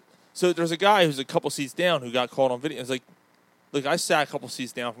you? Dude, so there's a guy who's a couple seats down who got caught on video. It's like, look, I sat a couple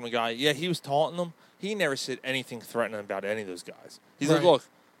seats down from the guy. Yeah, he was taunting them. He never said anything threatening about any of those guys. He's like, look,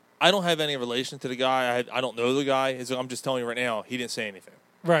 I don't have any relation to the guy. I don't know the guy. I'm just telling you right now, he didn't say anything.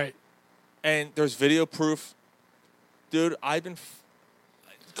 Right. And there's video proof. Dude, I've been...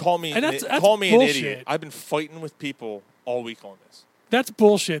 Call me an bullshit. idiot. I've been fighting with people all week on this. That's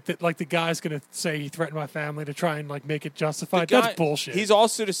bullshit that, like, the guy's going to say he threatened my family to try and, like, make it justified. That's bullshit. He's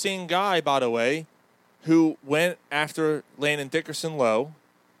also the same guy, by the way, who went after Landon Dickerson low.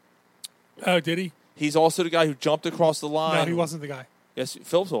 Oh, did he? He's also the guy who jumped across the line. No, he wasn't the guy. Yes,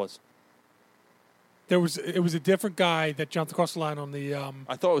 Phillips was. It was a different guy that jumped across the line on the.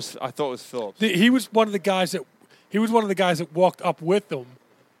 I thought it was Phillips. He was one of the guys that walked up with them,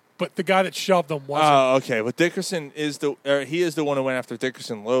 but the guy that shoved them wasn't. Oh, okay. But Dickerson is the one who went after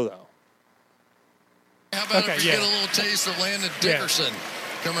Dickerson low though. How about if you get a little taste of Landon Dickerson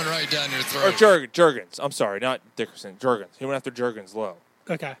coming right down your throat? Or Juergens. I'm sorry, not Dickerson. Juergens. He went after Juergens low.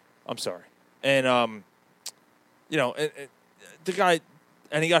 Okay. I'm sorry. And the guy,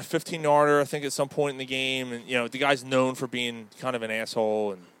 and he got a 15-yarder, I think, at some point in the game. And the guy's known for being kind of an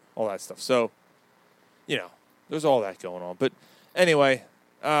asshole and all that stuff. So, there's all that going on. But anyway,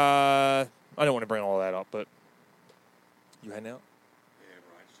 I don't want to bring all that up. But you heading out? Yeah,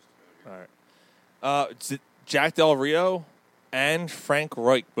 Brian's just about here. Jack Del Rio and Frank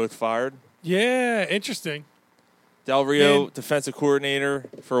Reich both fired. Yeah, interesting. Del Rio, defensive coordinator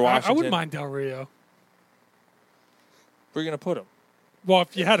for Washington. I wouldn't mind Del Rio. Where are you going to put him? Well,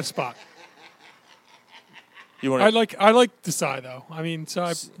 if you had a spot. You want? I like Desai though. I mean,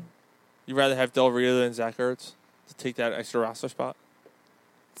 you'd rather have Del Rio than Zach Ertz to take that extra roster spot?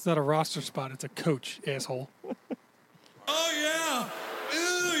 It's not a roster spot. It's a coach, asshole. Oh, yeah.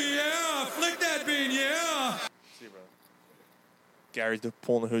 Ooh, yeah. Flick that bean, yeah. See, bro. Gary's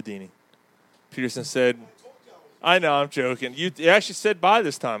pulling the Houdini. Peterson said, I know, I'm joking. You actually said bye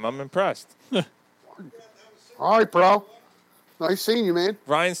this time. I'm impressed. All right, bro. Nice seeing you, man.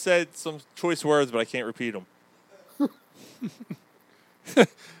 Ryan said some choice words, but I can't repeat them.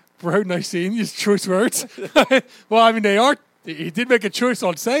 Bro, nice seeing you. Choice words. Well, I mean, they are. He did make a choice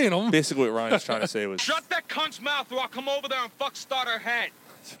on saying them. Basically, what Ryan's trying to say was, shut that cunt's mouth or I'll come over there and fuck start her head.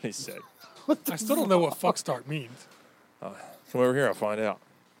 That's what he said. I still don't know what fuck start means. Come over here. I'll find out.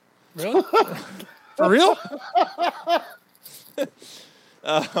 Really? For real?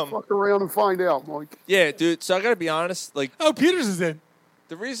 Fuck around and find out, Mike. Yeah, dude. So I got to be honest. Like, Peters is in.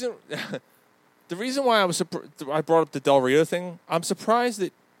 The reason why I brought up the Del Rio thing, I'm surprised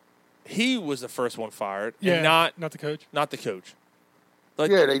that he was the first one fired, and not the coach. Not the coach.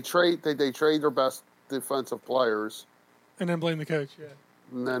 They trade their best defensive players, and then blame the coach. Yeah,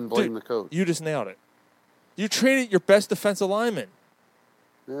 and then blame the coach. You just nailed it. You traded your best defensive lineman.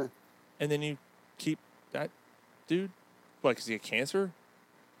 Yeah, and then you keep that dude. What? Because he had cancer?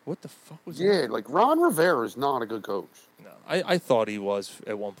 What the fuck was that? Yeah, like Ron Rivera is not a good coach. No, I thought he was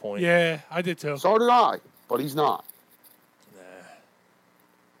at one point. Yeah, I did too. So did I, but he's not.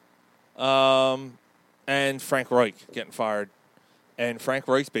 And Frank Reich getting fired. And Frank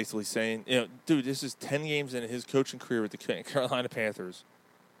Reich's basically saying, dude, this is 10 games into his coaching career with the Carolina Panthers.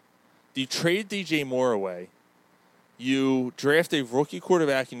 You trade DJ Moore away. You draft a rookie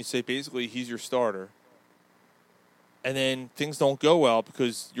quarterback and you say basically he's your starter. And then things don't go well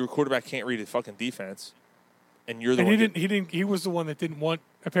because your quarterback can't read a fucking defense. And you're the one. He was the one that didn't want.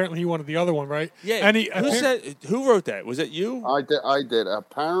 Apparently, he wanted the other one, right? Yeah. And who wrote that? Was it you? I did.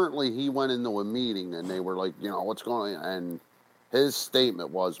 Apparently, he went into a meeting and they were like, what's going on? And his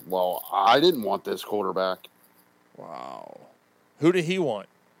statement was, well, I didn't want this quarterback. Wow. Who did he want?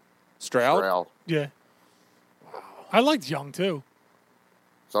 Stroud? Yeah. Wow. I liked Young, too.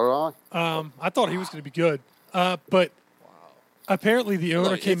 So did I. I thought he was going to be good. But apparently the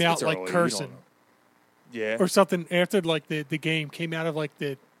owner came out like cursing. Yeah. Or something after like the game, came out of like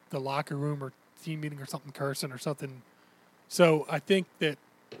the locker room or team meeting or something cursing or something. So I think that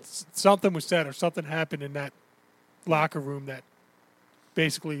something was said or something happened in that locker room that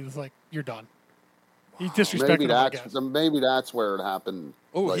basically was like, you're done. He disrespected him, I guess. Maybe that's where it happened.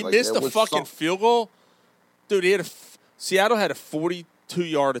 Oh, he missed a fucking field goal? Dude, he had Seattle had a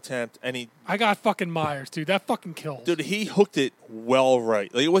 42-yard attempt, and I got fucking Myers, dude. That fucking kills. Dude, he hooked it well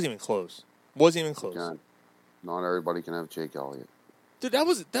right. Like, it wasn't even close. Wasn't even close. God, not everybody can have Jake Elliott. Dude,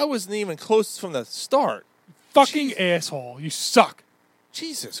 that wasn't even close from the start. Fucking asshole. You suck.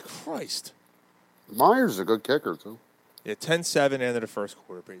 Jesus Christ. Myers is a good kicker, too. Yeah, 10-7 end of the first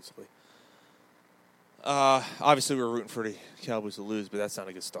quarter, basically. Obviously, we were rooting for the Cowboys to lose, but that's not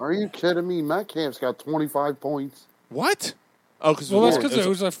a good start. Are you kidding me? Metcalf's got 25 points. What? Oh, because it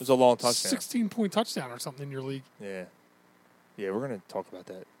was a long touchdown. 16-point touchdown or something in your league. Yeah. Yeah, we're going to talk about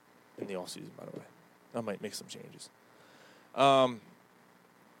that in the offseason, by the way. I might make some changes. Although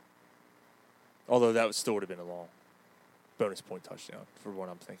that still would have been a long bonus point touchdown for what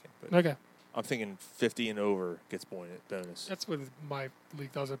I'm thinking. But okay. I'm thinking 50 and over gets bonus. That's what my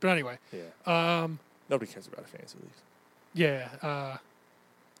league does it. But anyway. Yeah. Nobody cares about a fantasy league. Yeah.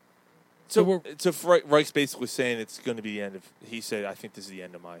 So Reich's basically saying it's going to be the end of. He said, "I think this is the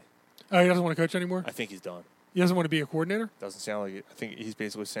end of my." Oh, he doesn't want to coach anymore. I think he's done. He doesn't want to be a coordinator. Doesn't sound like it. I think he's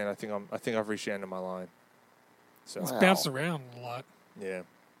basically saying, "I think I've reached the end of my line." So it's bounced around a lot. Yeah.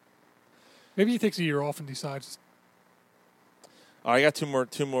 Maybe he takes a year off and decides. I got two more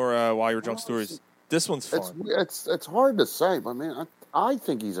while you're drunk stories. This one's fun. It's hard to say, but man, I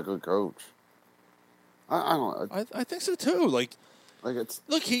think he's a good coach. I don't know. I think so too. Like it's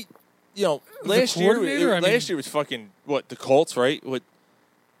look, he, last year was fucking what, the Colts, right? What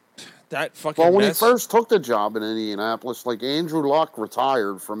that fucking. Well, when mess. he first took the job in Indianapolis, like Andrew Luck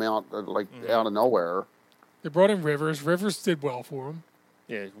retired from out of nowhere. They brought in Rivers. Rivers did well for him.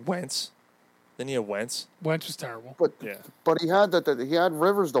 Yeah, Wentz. Then he had Wentz. Wentz was terrible. But he had he had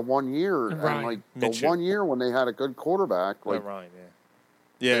Rivers the 1 year, and Ryan. the 1 year when they had a good quarterback, Ryan,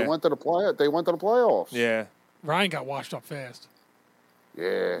 yeah. They went to the playoffs. Yeah. Ryan got washed up fast.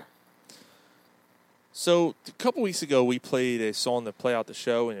 Yeah. So a couple weeks ago, we played a song to play out the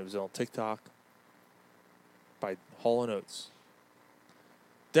show, and it was on TikTok by Hall & Oates.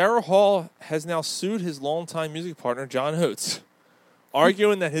 Daryl Hall has now sued his longtime music partner, John Oates,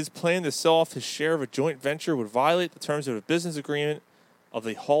 arguing that his plan to sell off his share of a joint venture would violate the terms of a business agreement of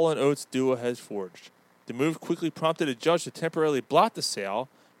the Hall & Oates duo has forged. The move quickly prompted a judge to temporarily block the sale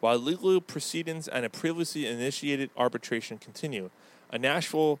while legal proceedings and a previously initiated arbitration continue. A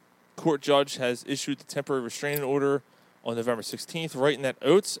Nashville court judge has issued the temporary restraining order on November 16th, writing that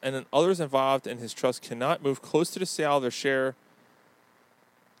Oates and others involved in his trust cannot move close to the sale of their share.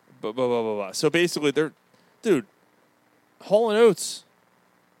 Blah, blah, blah, blah, blah. So basically, Hall & Oates,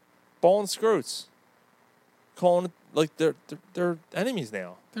 Ball and Scroats, calling it like they're enemies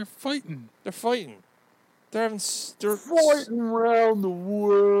now. They're fighting. They're fighting. They're fighting around the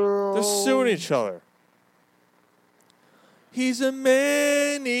world. They're suing each other. He's a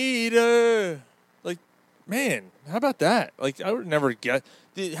man-eater. Like, man, how about that? Like, I would never get.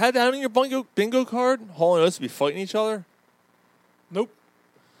 Had that on your bingo card? Hall & Oates to be fighting each other? Nope.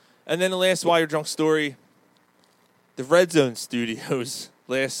 And then the last Why You're Drunk story. The Red Zone Studios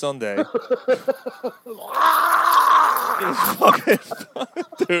last Sunday. It was fucking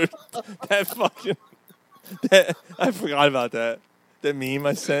dude, I forgot about that. That meme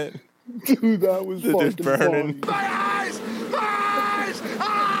I sent. Dude, that was the dude burning.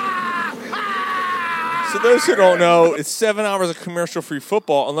 So those who don't know, it's 7 hours of commercial-free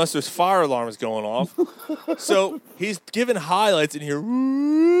football unless there's fire alarms going off. So he's giving highlights in here.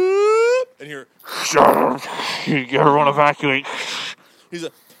 And here, everyone evacuate. He's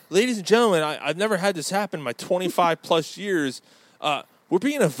like, ladies and gentlemen, I've never had this happen in my 25-plus years. We're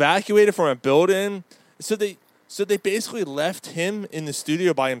being evacuated from a building. So they basically left him in the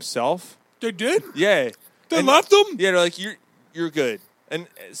studio by himself. They did? Yeah. They left him? Yeah, they're like, you're good. And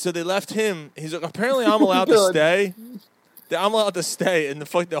so they left him. He's like, apparently I'm allowed to stay. I'm allowed to stay. And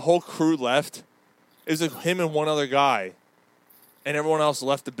the whole crew left. It was like him and one other guy. And everyone else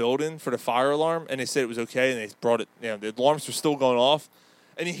left the building for the fire alarm. And they said it was okay. And they brought it, the alarms were still going off.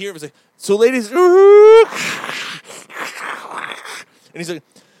 And you hear it was like, so ladies. And he's like,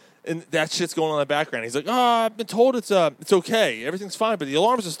 and that shit's going on in the background. He's like, I've been told it's okay. Everything's fine. But the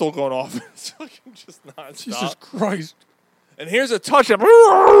alarms are still going off. It's fucking just nonstop. Jesus Christ. And here's a touch of. I'm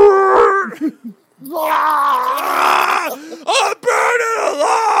burning alive!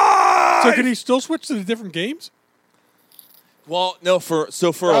 So can he still switch to the different games? Well, no. For a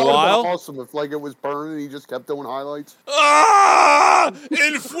That while. would've been awesome if it was burning and he just kept doing highlights.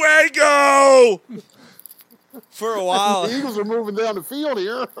 In fuego! For a while. The Eagles are moving down the field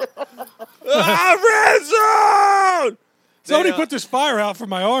here. Red zone! Somebody put this fire out for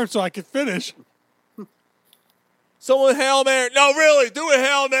my arm so I could finish. Someone Hail Mary. No, really, do a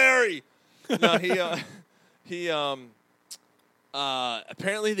Hail Mary. No,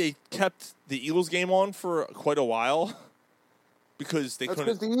 apparently they kept the Eagles game on for quite a while because they couldn't.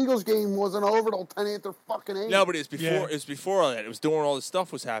 That's because the Eagles game wasn't over till 10 after fucking 8. No, but it's before. Yeah. It was before all that. It was during all this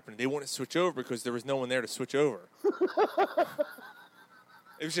stuff was happening. They wouldn't switch over because there was no one there to switch over.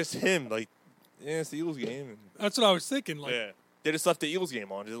 It was just him. Like, it's the Eagles game. And, that's what I was thinking. Like, yeah, they just left the Eagles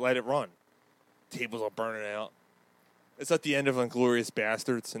game on. Just let it run. Tables are burning out. It's at the end of Inglourious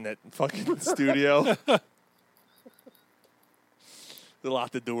Bastards in that fucking studio. They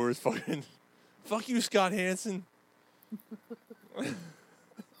locked the doors. Fucking, fuck you, Scott Hansen.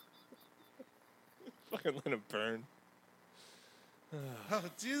 Fucking let him burn. Oh,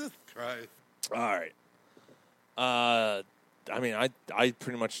 Jesus Christ! All right. I mean, I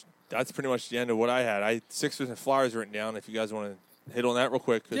pretty much. That's pretty much the end of what I had. Sixers and Flyers written down. If you guys want to hit on that real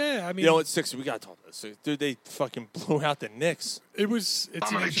quick. Yeah, I mean, it's Sixers. We got to talk about this. Dude, they fucking blew out the Knicks. I'm It's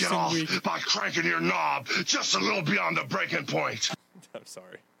going to get off by cranking your knob just a little beyond the breaking point. I'm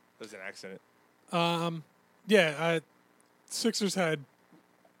sorry. That was an accident. Yeah, Sixers had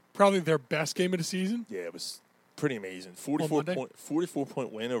probably their best game of the season. Yeah, it was Pretty amazing.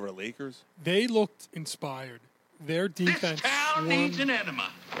 44-point win over the Lakers. They looked inspired. Their defense needs an enema.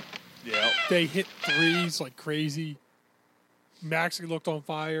 Yeah. They hit threes like crazy. Maxey looked on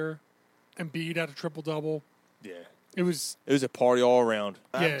fire. Embiid had a triple-double. Yeah. It was a party all around.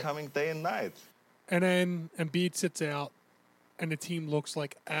 Yeah. Coming day and night. And then Embiid sits out, and the team looks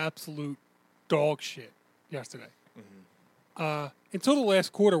like absolute dog shit yesterday. Until the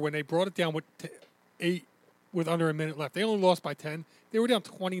last quarter when they brought it down with 8 with under a minute left. They only lost by 10. They were down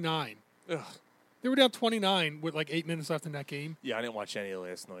 29. Ugh. They were down 29 with like 8 minutes left in that game. Yeah, I didn't watch any of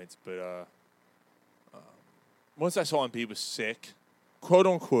last night's, but once I saw Embiid was sick, quote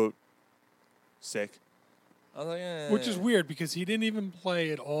unquote, sick. I was like, Which is weird because he didn't even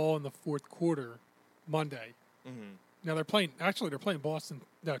play at all in the fourth quarter Monday. Mhm. Now they're playing Boston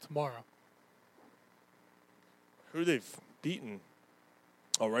tomorrow. Who they've beaten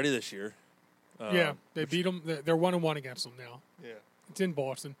already this year. Yeah, they beat them. They're 1-1 against them now. Yeah. It's in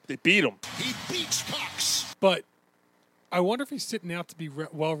Boston. They beat them. He beats pucks. But I wonder if he's sitting out to be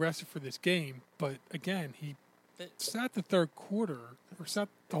well rested for this game. But again, he sat the third quarter or sat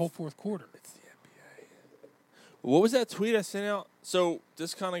the whole fourth quarter. It's the NBA. What was that tweet I sent out? So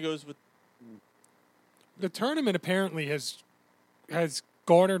this kind of goes with the tournament. Apparently has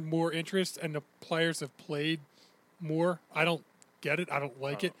garnered more interest, and the players have played more. I don't get it. I don't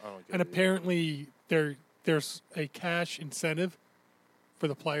like it. And apparently there's a cash incentive for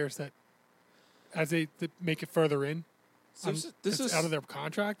the players that as they make it further in. So this is out of their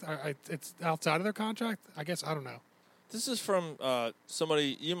contract. It's outside of their contract. I guess I don't know. This is from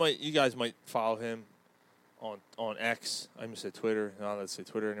somebody you guys might follow him on X. I almost said Twitter. No, let's say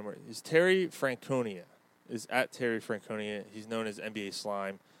Twitter anymore. He's Terry Franconia. Is at Terry Franconia. He's known as NBA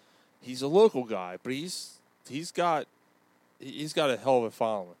Slime. He's a local guy, but he's got a hell of a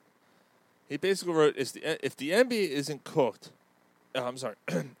following. He basically wrote, if the NBA isn't cooked,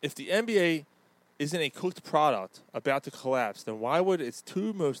 if the NBA isn't a cooked product about to collapse, then why would its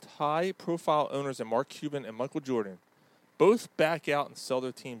two most high-profile owners, Mark Cuban and Michael Jordan, both back out and sell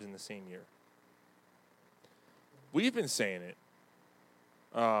their teams in the same year? We've been saying it.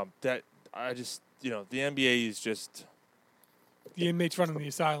 That I just, the NBA is just... The inmates running the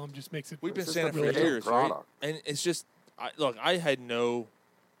asylum just makes it... We've been saying it for years, right? And it's just... I had no...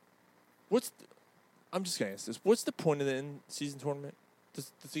 I'm just going to ask this. What's the point of the in-season tournament?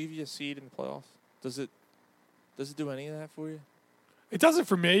 Does it give you a seed in the playoffs? Does it do any of that for you? It doesn't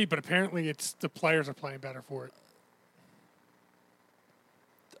for me, but apparently it's the players are playing better for it.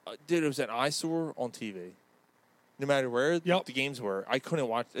 Dude, it was an eyesore on TV. No matter where the games were, I couldn't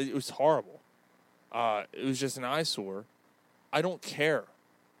watch. It was horrible. It was just an eyesore. I don't care.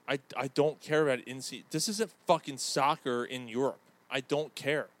 I don't care about in-season. This isn't fucking soccer in Europe. I don't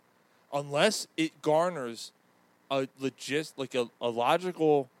care. Unless it garners a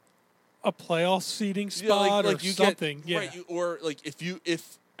logical... A playoff seeding spot or you something. Right, or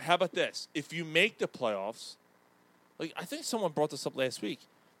how about this? If you make the playoffs, I think someone brought this up last week,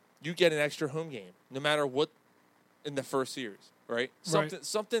 you get an extra home game, no matter what in the first series, right?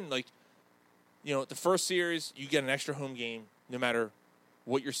 Something like, the first series, you get an extra home game, no matter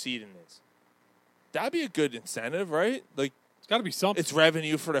what your seeding is. That'd be a good incentive, right? It's got to be something. It's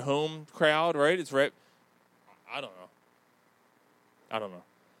revenue for the home crowd, right? I don't know.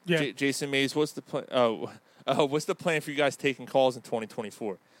 Yeah. Jason Mays, what's the plan? What's the plan for you guys taking calls in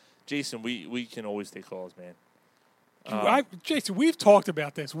 2024? Jason, we can always take calls, man. Jason, we've talked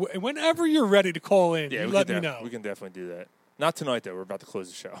about this. Whenever you're ready to call in, you let me know. We can definitely do that. Not tonight, though. We're about to close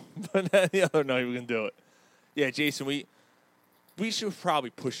the show. But the other night, we can do it. Yeah, Jason, we should probably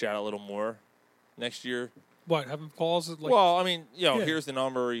push out a little more next year. What, having calls? Well, I mean, here's the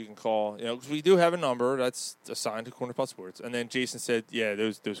number you can call. Because we do have a number that's assigned to Corner Plus Sports. And then Jason said, yeah,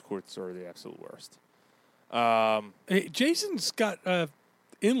 those courts are the absolute worst. Hey, Jason's got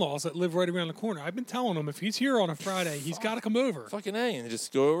in-laws that live right around the corner. I've been telling him if he's here on a Friday, he's got to come over. Fucking A, and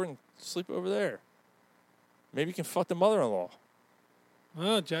just go over and sleep over there. Maybe you can fuck the mother-in-law.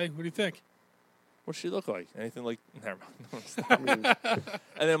 Oh, Jay, what do you think? What's she look like? Anything like... Never mind.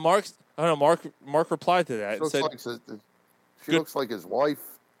 And then Mark replied to that and said... She looks like his wife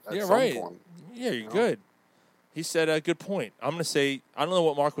at some point. Yeah, you're good. He said, good point. I'm going to say... I don't know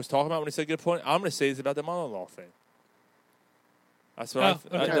what Mark was talking about when he said good point. I'm going to say it's about the mother-in-law thing. That's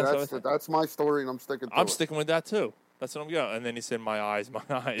what that's my story, and I'm sticking to it. I'm sticking with that, too. That's what I'm going. And then he said, my eyes.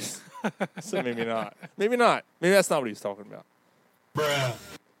 So maybe not. Maybe not. Maybe that's not what he was talking about. Bruh.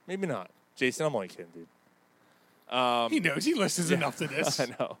 Maybe not. Jason, I'm only kidding, dude. He knows. He listens enough to this. I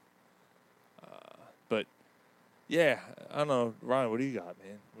know. But, yeah, I don't know. Ryan, what do you got,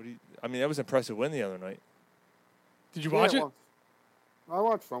 man? That was an impressive win the other night. Did you watch it? I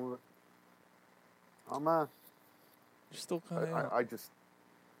watched some of it. You're still kind of.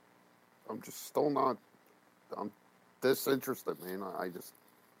 I'm just still not. I'm disinterested, man.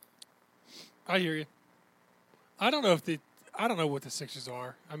 I hear you. I don't know what the Sixers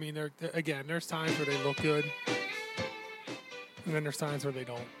are. I mean, again, there's times where they look good, and then there's times where they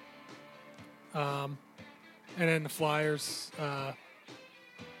don't. And then the Flyers,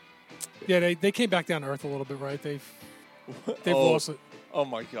 they came back down to earth a little bit, right? They've lost it. Oh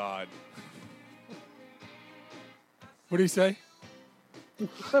my God! What do you say?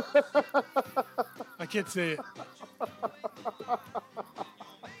 I can't say it.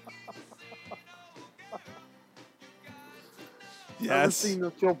 Ever Yes. seen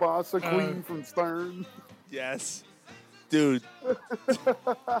the kielbasa queen from Stern? Yes. Dude.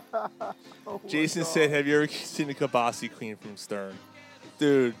 Jason said, have you ever seen the Kabasi Queen from Stern?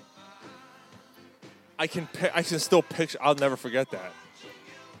 Dude. I can still picture. I'll never forget that.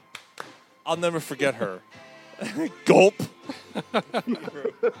 I'll never forget her. Gulp.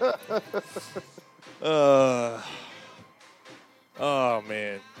 Oh,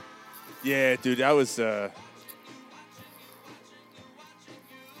 man. Yeah, dude, that was... that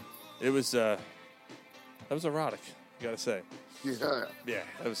was erotic, you gotta say. Yeah. Yeah,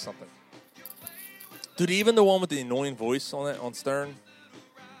 that was something. Dude, even the one with the annoying voice on Stern,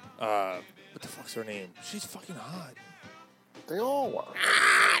 what the fuck's her name? She's fucking hot. They all are.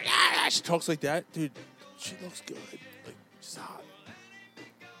 She talks like that, dude. She looks good. Like, she's hot.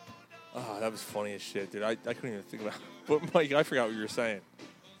 Oh, that was funny as shit, dude. I couldn't even think about it. But, Mike, I forgot what you were saying.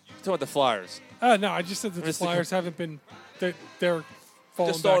 You're talking about the Flyers. No, I just said that the Flyers haven't been. They're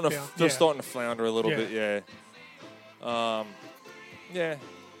falling back down. They're starting to flounder a little bit, yeah. Yeah.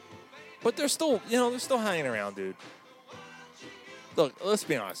 But they're still hanging around, dude. Look, let's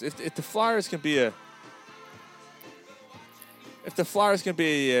be honest. If the Flyers can be a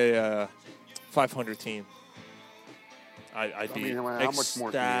 500 team, I'd be how much more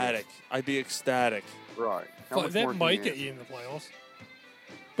ecstatic. I'd be ecstatic. Right. That might get you in the playoffs.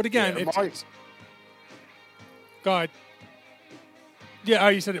 But again, it might. God. Yeah,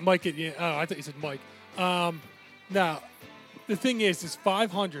 you said it might get you. Oh, I thought you said Mike. Now, the thing is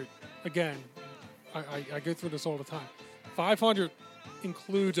 500. Again, I go through this all the time. 500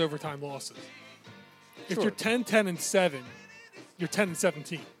 includes overtime losses. If you're 10-10-7, you're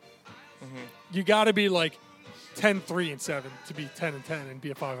 10-17. Mm-hmm. You got to be like 10-3-7 to be 10-10 and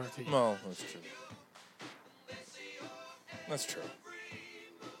be a 500 team. No, that's true. That's true.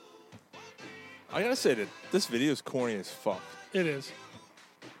 I gotta say that this video is corny as fuck. It is.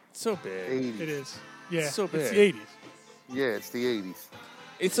 It's so bad. 80s. It is. Yeah, It's so bad. It's the 80s. Yeah, it's the 80s.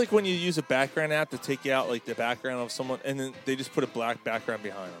 It's like when you use a background app to take out like the background of someone, and then they just put a black background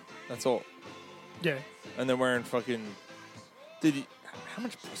behind them. That's all. Yeah. And they're wearing fucking. How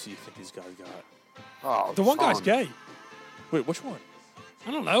much pussy do you think these guys got? Oh, The one guy's gay. Wait, which one?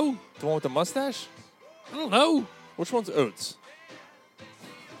 I don't know. The one with the mustache? I don't know. Which one's Oates?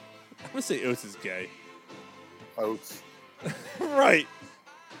 I'm gonna say Oates is gay. Oats. Right.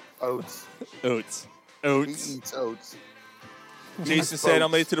 Oats. Oates. He Oates. eats oats. Jason said,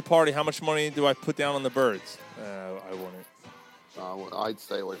 I'm late to the party. How much money do I put down on the birds? I wouldn't. I'd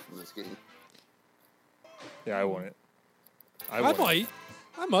stay away from this game. Yeah, I wouldn't. I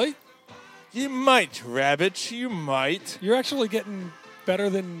might. You might, Rabbit. You might. You're actually getting better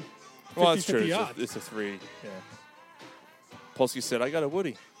than 50, Well, that's true. 50 odds. It's a 3. Yeah. Polsky said, I got a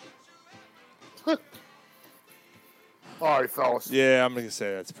Woody. All right, fellas. Yeah, I'm going to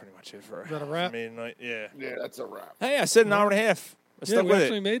say that's pretty much it for Is that a wrap? me tonight. Yeah. Yeah, that's a wrap. Hey, I said an hour and a half. I Yeah, stuck we with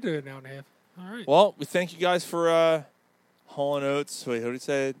actually it. made it an hour and a half. All right. Well, we thank you guys for Hall & Oates. Wait, who did he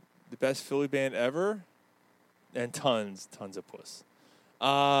say? The best Philly band ever? And tons of puss.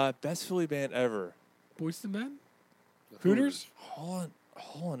 Best Philly band ever. Boys to Men? Hooters? Hall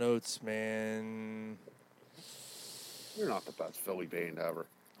 & Oates, man. You're not the best Philly band ever.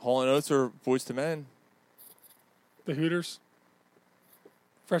 Hall & Oates or Boys to Men? The Hooters?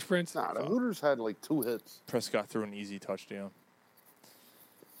 Fresh Prince? Nah, the Hooters had like 2 hits. Prescott threw an easy touchdown.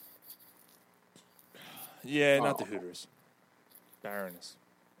 Yeah, not the Hooters. Baroness.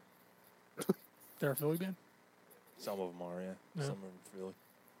 They're a Philly band? Some of them are, yeah. Yeah. Some of them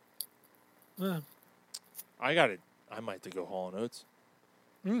Philly. Yeah. I got it. I might have to go Hall & Oates.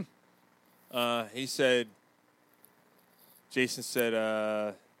 Mm. He said, Jason said,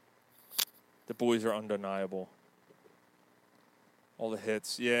 the boys are undeniable. All the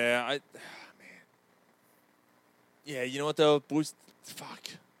hits. Yeah, man. Yeah, you know what, though? Boys, fuck.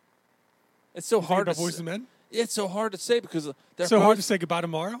 It's so hard to Boys to Men? Yeah, it's so hard to say because they're So hard to say goodbye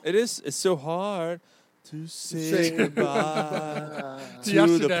tomorrow? It is. It's so hard to say goodbye to the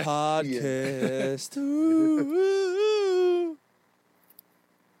Yesterday. podcast. Ooh.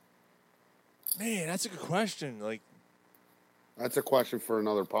 Man, that's a good question. Like, That's a question for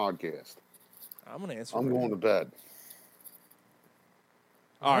another podcast. I'm gonna answer. I'm going to bed.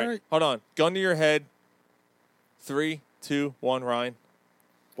 All right, hold on. Gun to your head. 3, 2, 1. Ryan.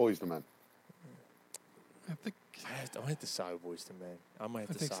 Boys to men. I think I might decide with Boys to Men. I might have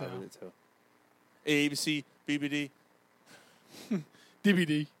to think decide so. with it too. ABC, BBD.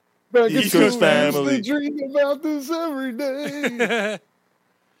 DVD. Back East in Coast school, I used family. to dream about this every day.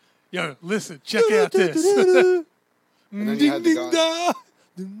 Yo, listen, check out this. And then you had the guy.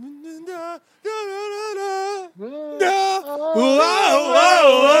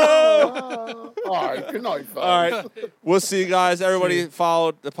 All right, good night, fellas. All right. We'll see you guys. Everybody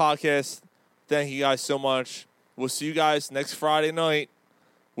followed the podcast. Thank you guys so much. We'll see you guys next Friday night.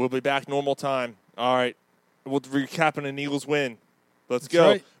 We'll be back normal time. All right. We'll recapping an Eagles win. Let's go.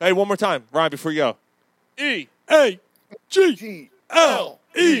 right. Hey, one more time. Ryan, before you go. G-L-E-S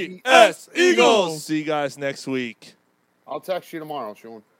Eagles. See you guys next week. I'll text you tomorrow, Sean.